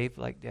want to shave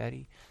like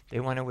daddy. They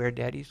want to wear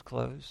daddy's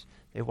clothes.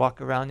 They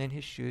walk around in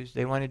his shoes.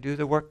 They want to do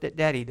the work that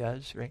daddy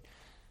does. Right?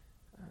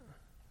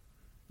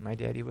 My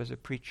daddy was a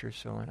preacher,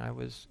 so when I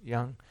was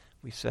young,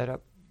 we set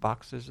up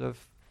boxes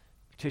of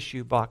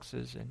tissue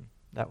boxes, and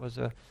that was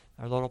our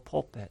little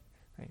pulpit,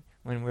 right?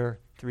 When we're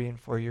 3 and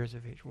 4 years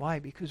of age. Why?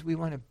 Because we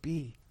want to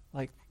be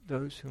like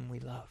those whom we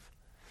love.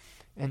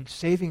 And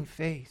saving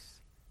faith,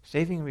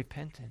 saving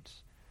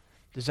repentance,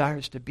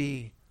 desires to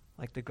be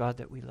like the God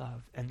that we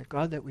love. And the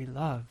God that we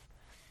love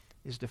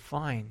is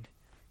defined,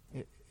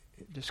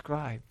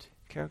 described,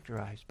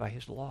 characterized by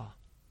his law.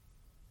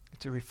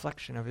 It's a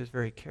reflection of his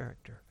very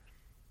character.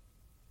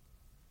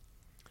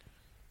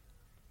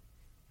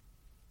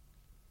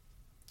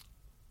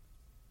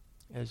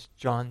 As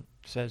John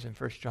says in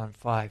 1 John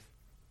 5,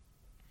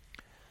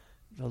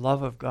 the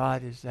love of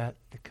God is that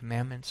the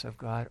commandments of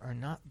God are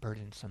not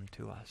burdensome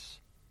to us.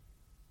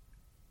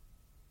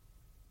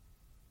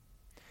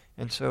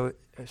 And so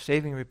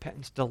saving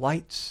repentance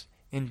delights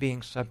in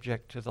being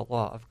subject to the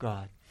law of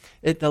God.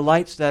 It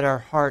delights that our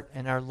heart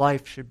and our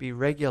life should be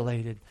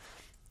regulated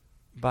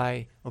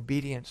by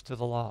obedience to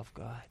the law of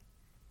God,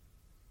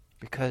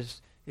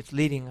 because it's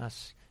leading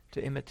us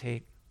to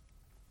imitate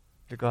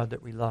the God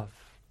that we love.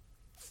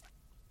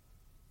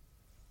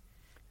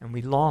 And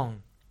we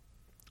long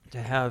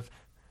to have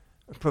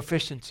a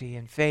proficiency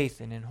in faith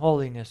and in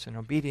holiness and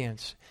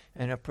obedience,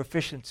 and a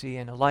proficiency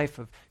in a life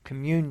of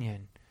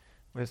communion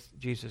with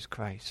Jesus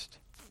Christ.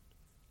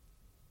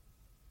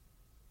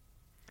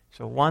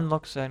 So one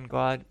looks on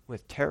God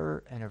with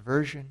terror and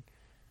aversion.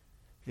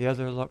 The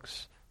other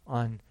looks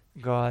on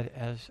God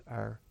as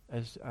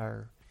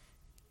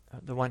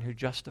the one who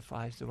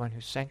justifies, the one who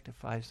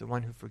sanctifies, the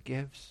one who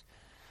forgives,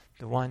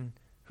 the one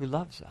who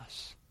loves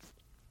us.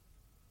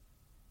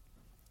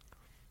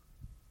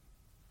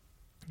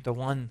 The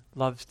one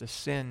loves the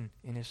sin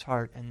in his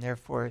heart and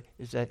therefore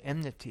is at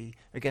enmity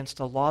against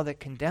the law that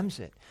condemns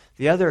it.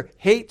 The other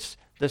hates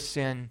the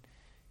sin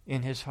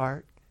in his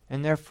heart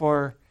and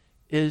therefore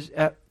is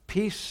at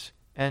peace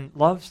and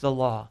loves the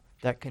law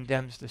that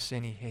condemns the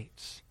sin he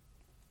hates.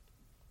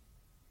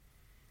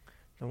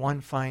 The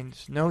one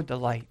finds no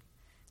delight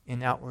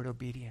in outward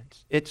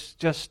obedience. It's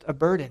just a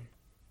burden.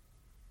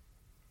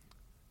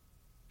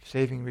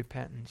 Saving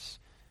repentance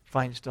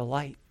finds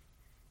delight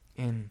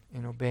in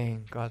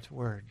obeying God's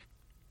word,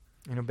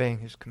 in obeying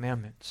his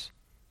commandments.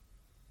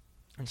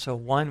 And so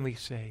one, we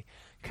say,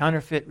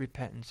 counterfeit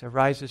repentance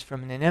arises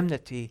from an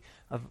enmity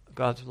of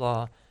God's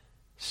law,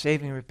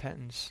 saving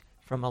repentance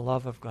from a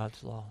love of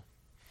God's law.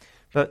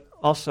 But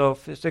also,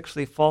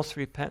 sixthly, false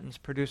repentance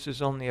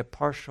produces only a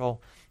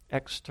partial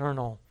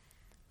external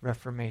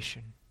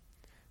reformation.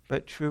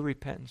 But true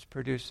repentance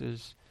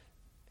produces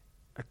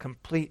a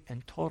complete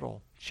and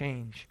total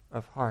change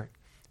of heart,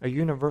 a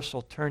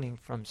universal turning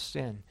from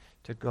sin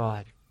to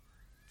God.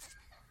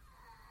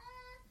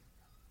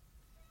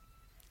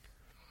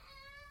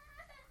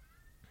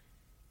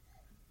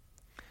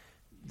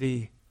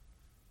 The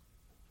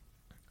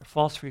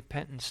false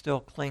repentance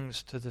still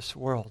clings to this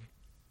world.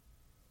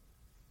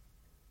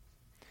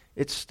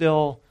 It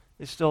still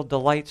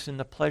delights in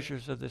the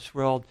pleasures of this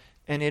world,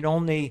 and it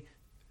only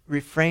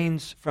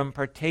refrains from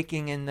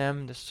partaking in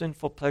them, the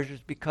sinful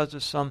pleasures, because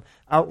of some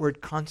outward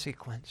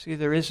consequence. See,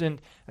 there isn't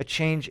a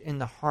change in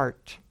the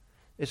heart.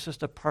 It's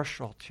just a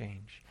partial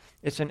change.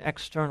 It's an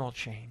external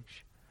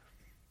change.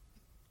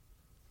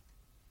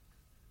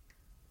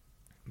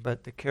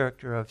 But the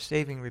character of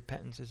saving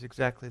repentance is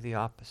exactly the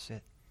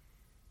opposite.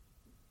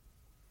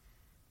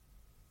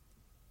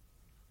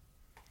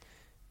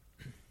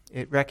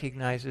 It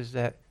recognizes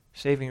that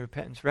saving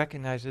repentance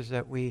recognizes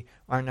that we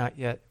are not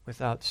yet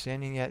without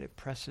sin, and yet it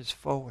presses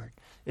forward.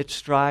 It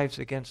strives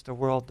against the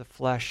world, the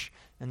flesh,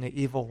 and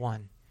the evil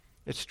one.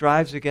 It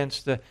strives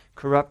against the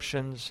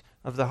corruptions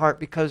of the heart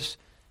because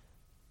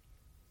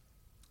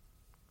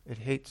it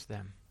hates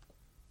them.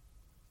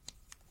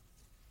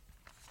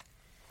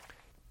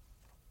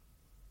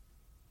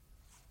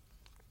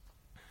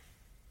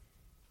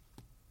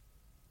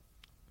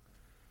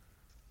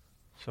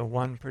 So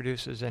one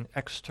produces an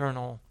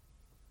external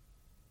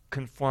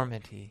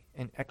conformity,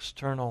 an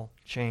external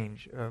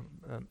change,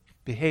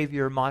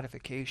 behavior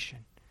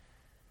modification.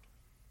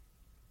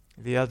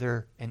 The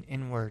other, an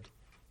inward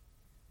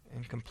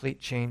and complete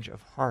change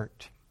of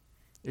heart.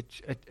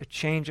 It's a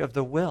change of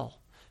the will,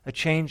 a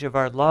change of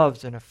our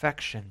loves and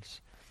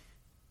affections.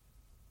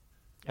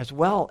 As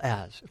well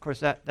as, of course,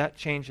 that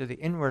change of the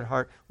inward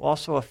heart will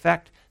also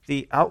affect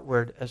the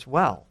outward as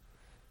well.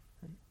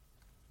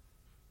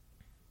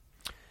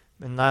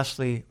 And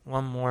lastly,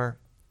 one more,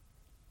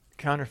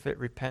 counterfeit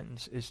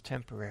repentance is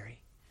temporary.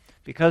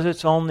 Because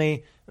it's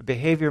only a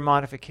behavior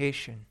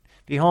modification,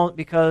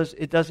 because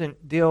it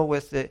doesn't deal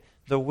with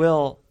the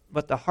will,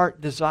 what the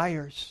heart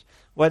desires,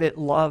 what it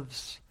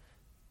loves,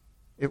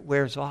 it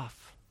wears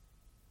off.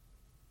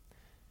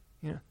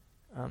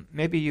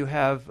 Maybe you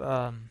have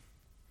a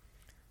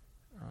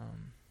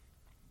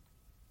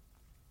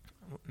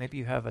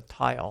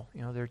tile.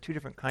 There are two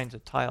different kinds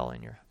of tile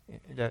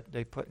that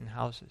they put in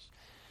houses.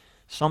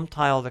 Some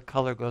tile, the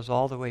color goes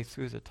all the way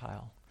through the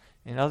tile.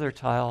 In other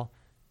tile,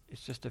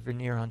 it's just a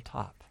veneer on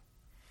top.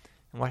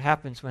 And what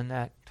happens when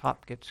that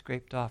top gets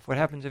scraped off? What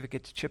happens if it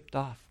gets chipped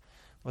off?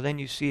 Well, then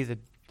you see the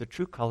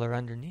true color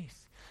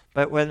underneath.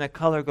 But when the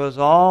color goes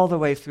all the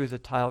way through the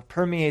tile,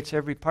 permeates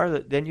every part of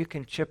it, then you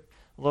can chip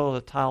a little of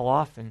the tile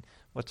off and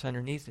what's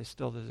underneath is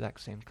still the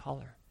exact same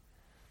color.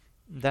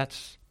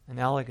 That's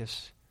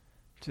analogous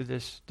to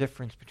this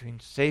difference between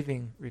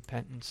saving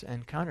repentance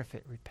and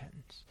counterfeit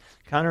repentance.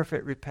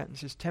 Counterfeit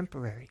repentance is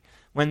temporary.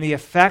 When the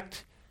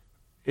effect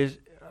is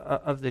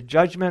of the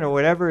judgment or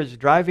whatever is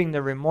driving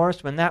the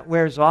remorse, when that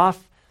wears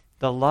off,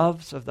 the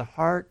loves of the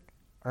heart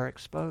are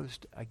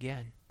exposed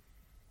again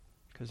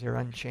because they're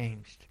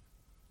unchanged.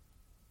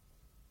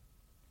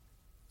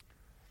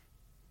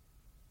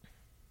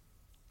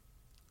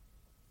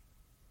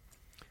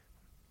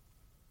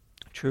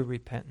 True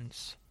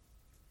repentance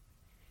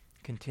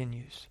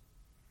continues.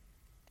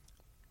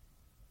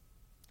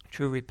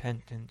 True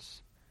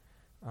repentance,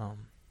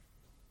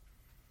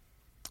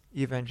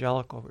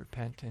 evangelical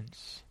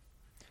repentance,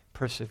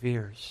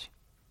 perseveres.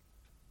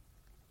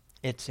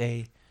 It's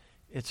a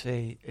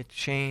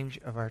change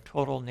of our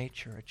total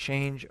nature, a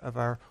change of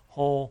our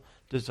whole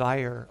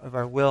desire, of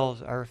our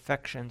wills, our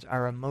affections,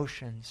 our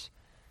emotions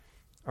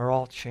are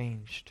all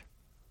changed.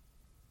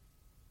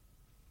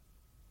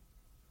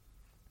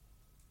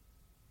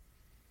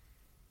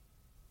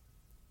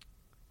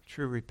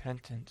 True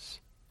repentance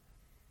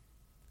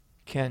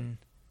can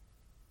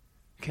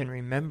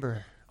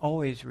remember,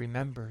 always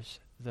remembers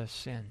the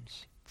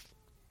sins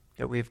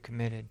that we've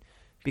committed.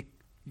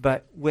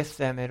 But with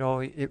them,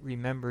 it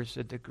remembers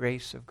that the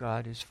grace of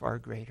God is far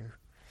greater.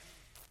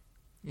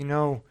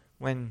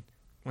 When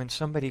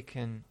somebody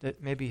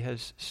that maybe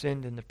has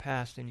sinned in the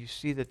past, and you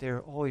see that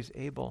they're always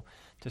able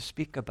to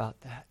speak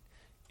about that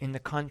in the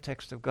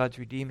context of God's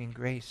redeeming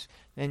grace,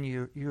 then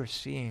you're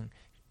seeing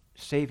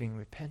saving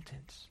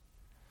repentance.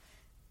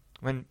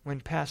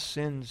 When past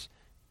sins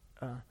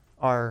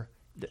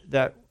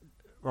that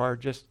are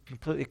just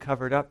completely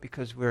covered up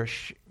because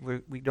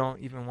we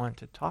don't even want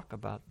to talk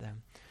about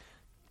them,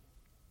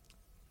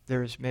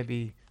 there's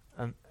maybe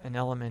an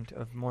element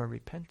of more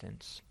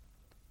repentance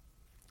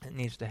that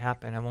needs to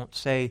happen. I won't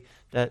say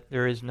that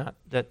there is not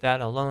that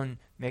alone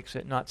makes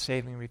it not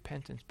saving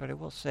repentance, but I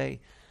will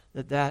say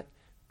that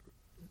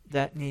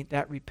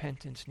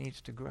repentance needs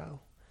to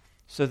grow,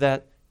 so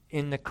that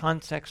in the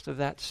context of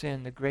that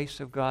sin, the grace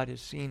of God is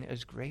seen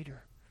as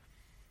greater,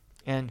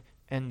 and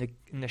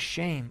the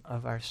shame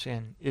of our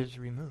sin is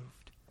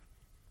removed,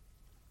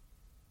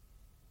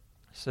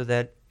 so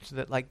that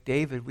like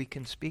David, we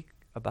can speak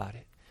about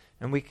it,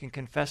 and we can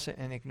confess it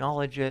and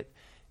acknowledge it,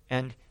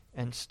 and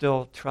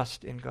still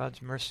trust in God's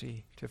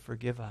mercy to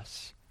forgive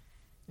us,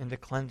 and to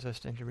cleanse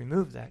us, and to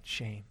remove that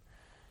shame,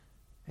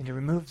 and to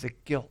remove the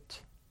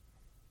guilt.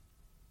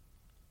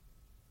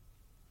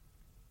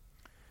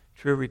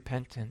 True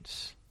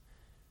repentance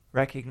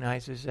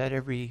recognizes that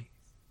every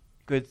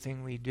good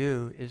thing we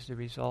do is the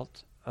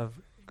result of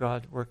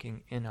God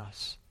working in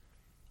us.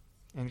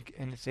 And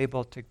it's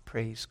able to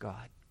praise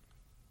God.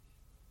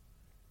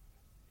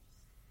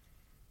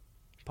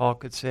 Paul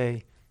could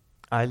say,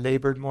 I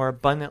labored more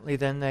abundantly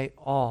than they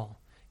all,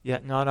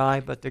 yet not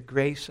I, but the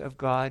grace of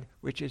God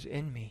which is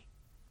in me.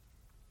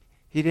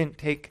 He didn't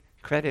take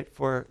credit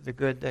for the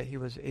good that he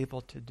was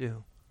able to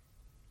do,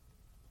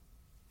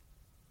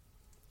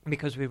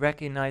 because we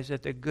recognize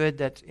that the good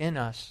that's in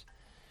us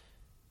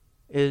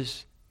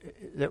is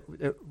that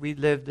we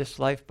live this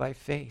life by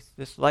faith.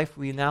 This life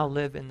we now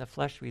live in the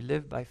flesh, we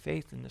live by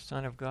faith in the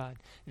Son of God.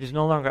 It is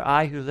no longer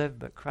I who live,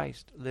 but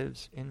Christ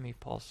lives in me,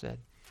 Paul said.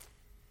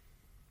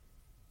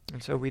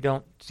 And so we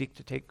don't seek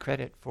to take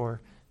credit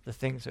for the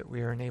things that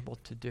we are unable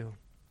to do.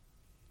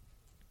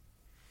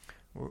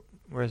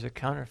 Whereas a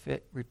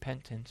counterfeit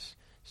repentance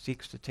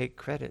seeks to take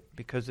credit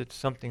because it's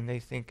something they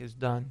think is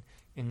done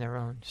in their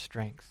own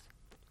strength.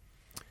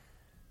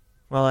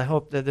 Well, I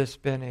hope that this has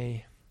been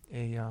a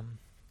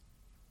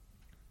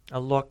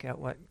look at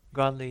what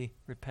godly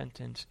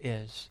repentance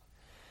is.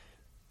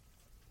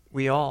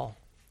 We all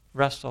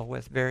wrestle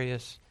with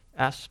various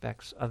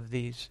aspects of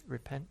these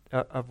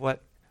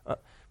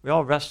we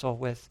all wrestle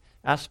with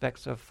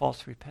aspects of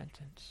false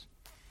repentance.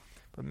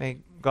 But may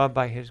God,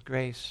 by His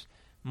grace,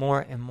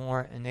 more and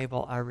more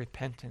enable our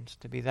repentance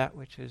to be that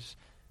which is,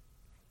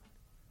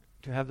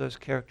 to have those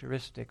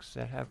characteristics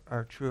that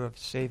are true of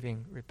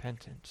saving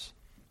repentance.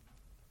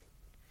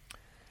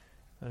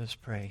 Let us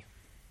pray.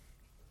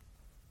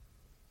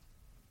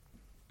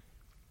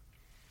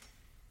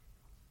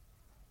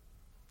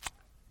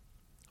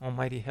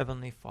 Almighty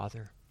Heavenly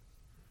Father,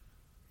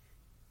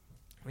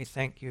 we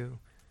thank you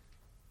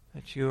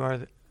that you are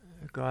the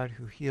God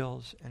who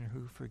heals and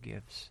who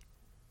forgives.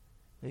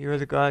 That you are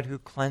the God who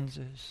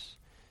cleanses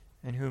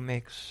and who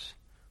makes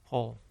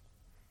whole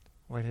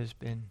what has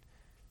been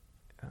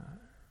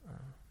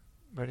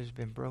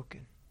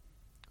broken,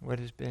 what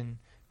has been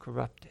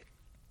corrupted.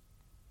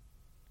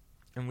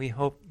 And we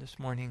hope this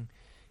morning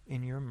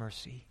in your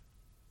mercy.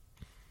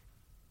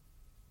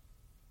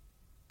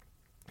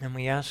 And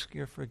we ask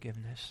your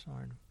forgiveness,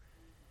 Lord,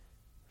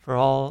 for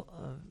all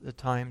of the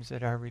times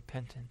that our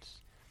repentance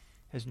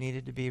has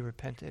needed to be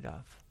repented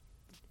of.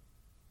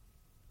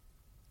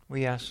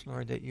 We ask,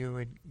 Lord, that you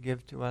would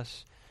give to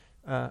us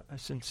a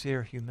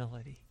sincere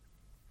humility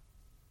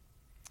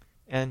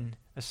and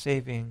a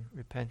saving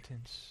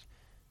repentance.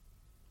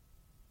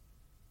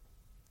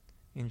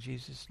 In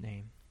Jesus'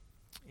 name,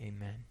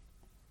 amen.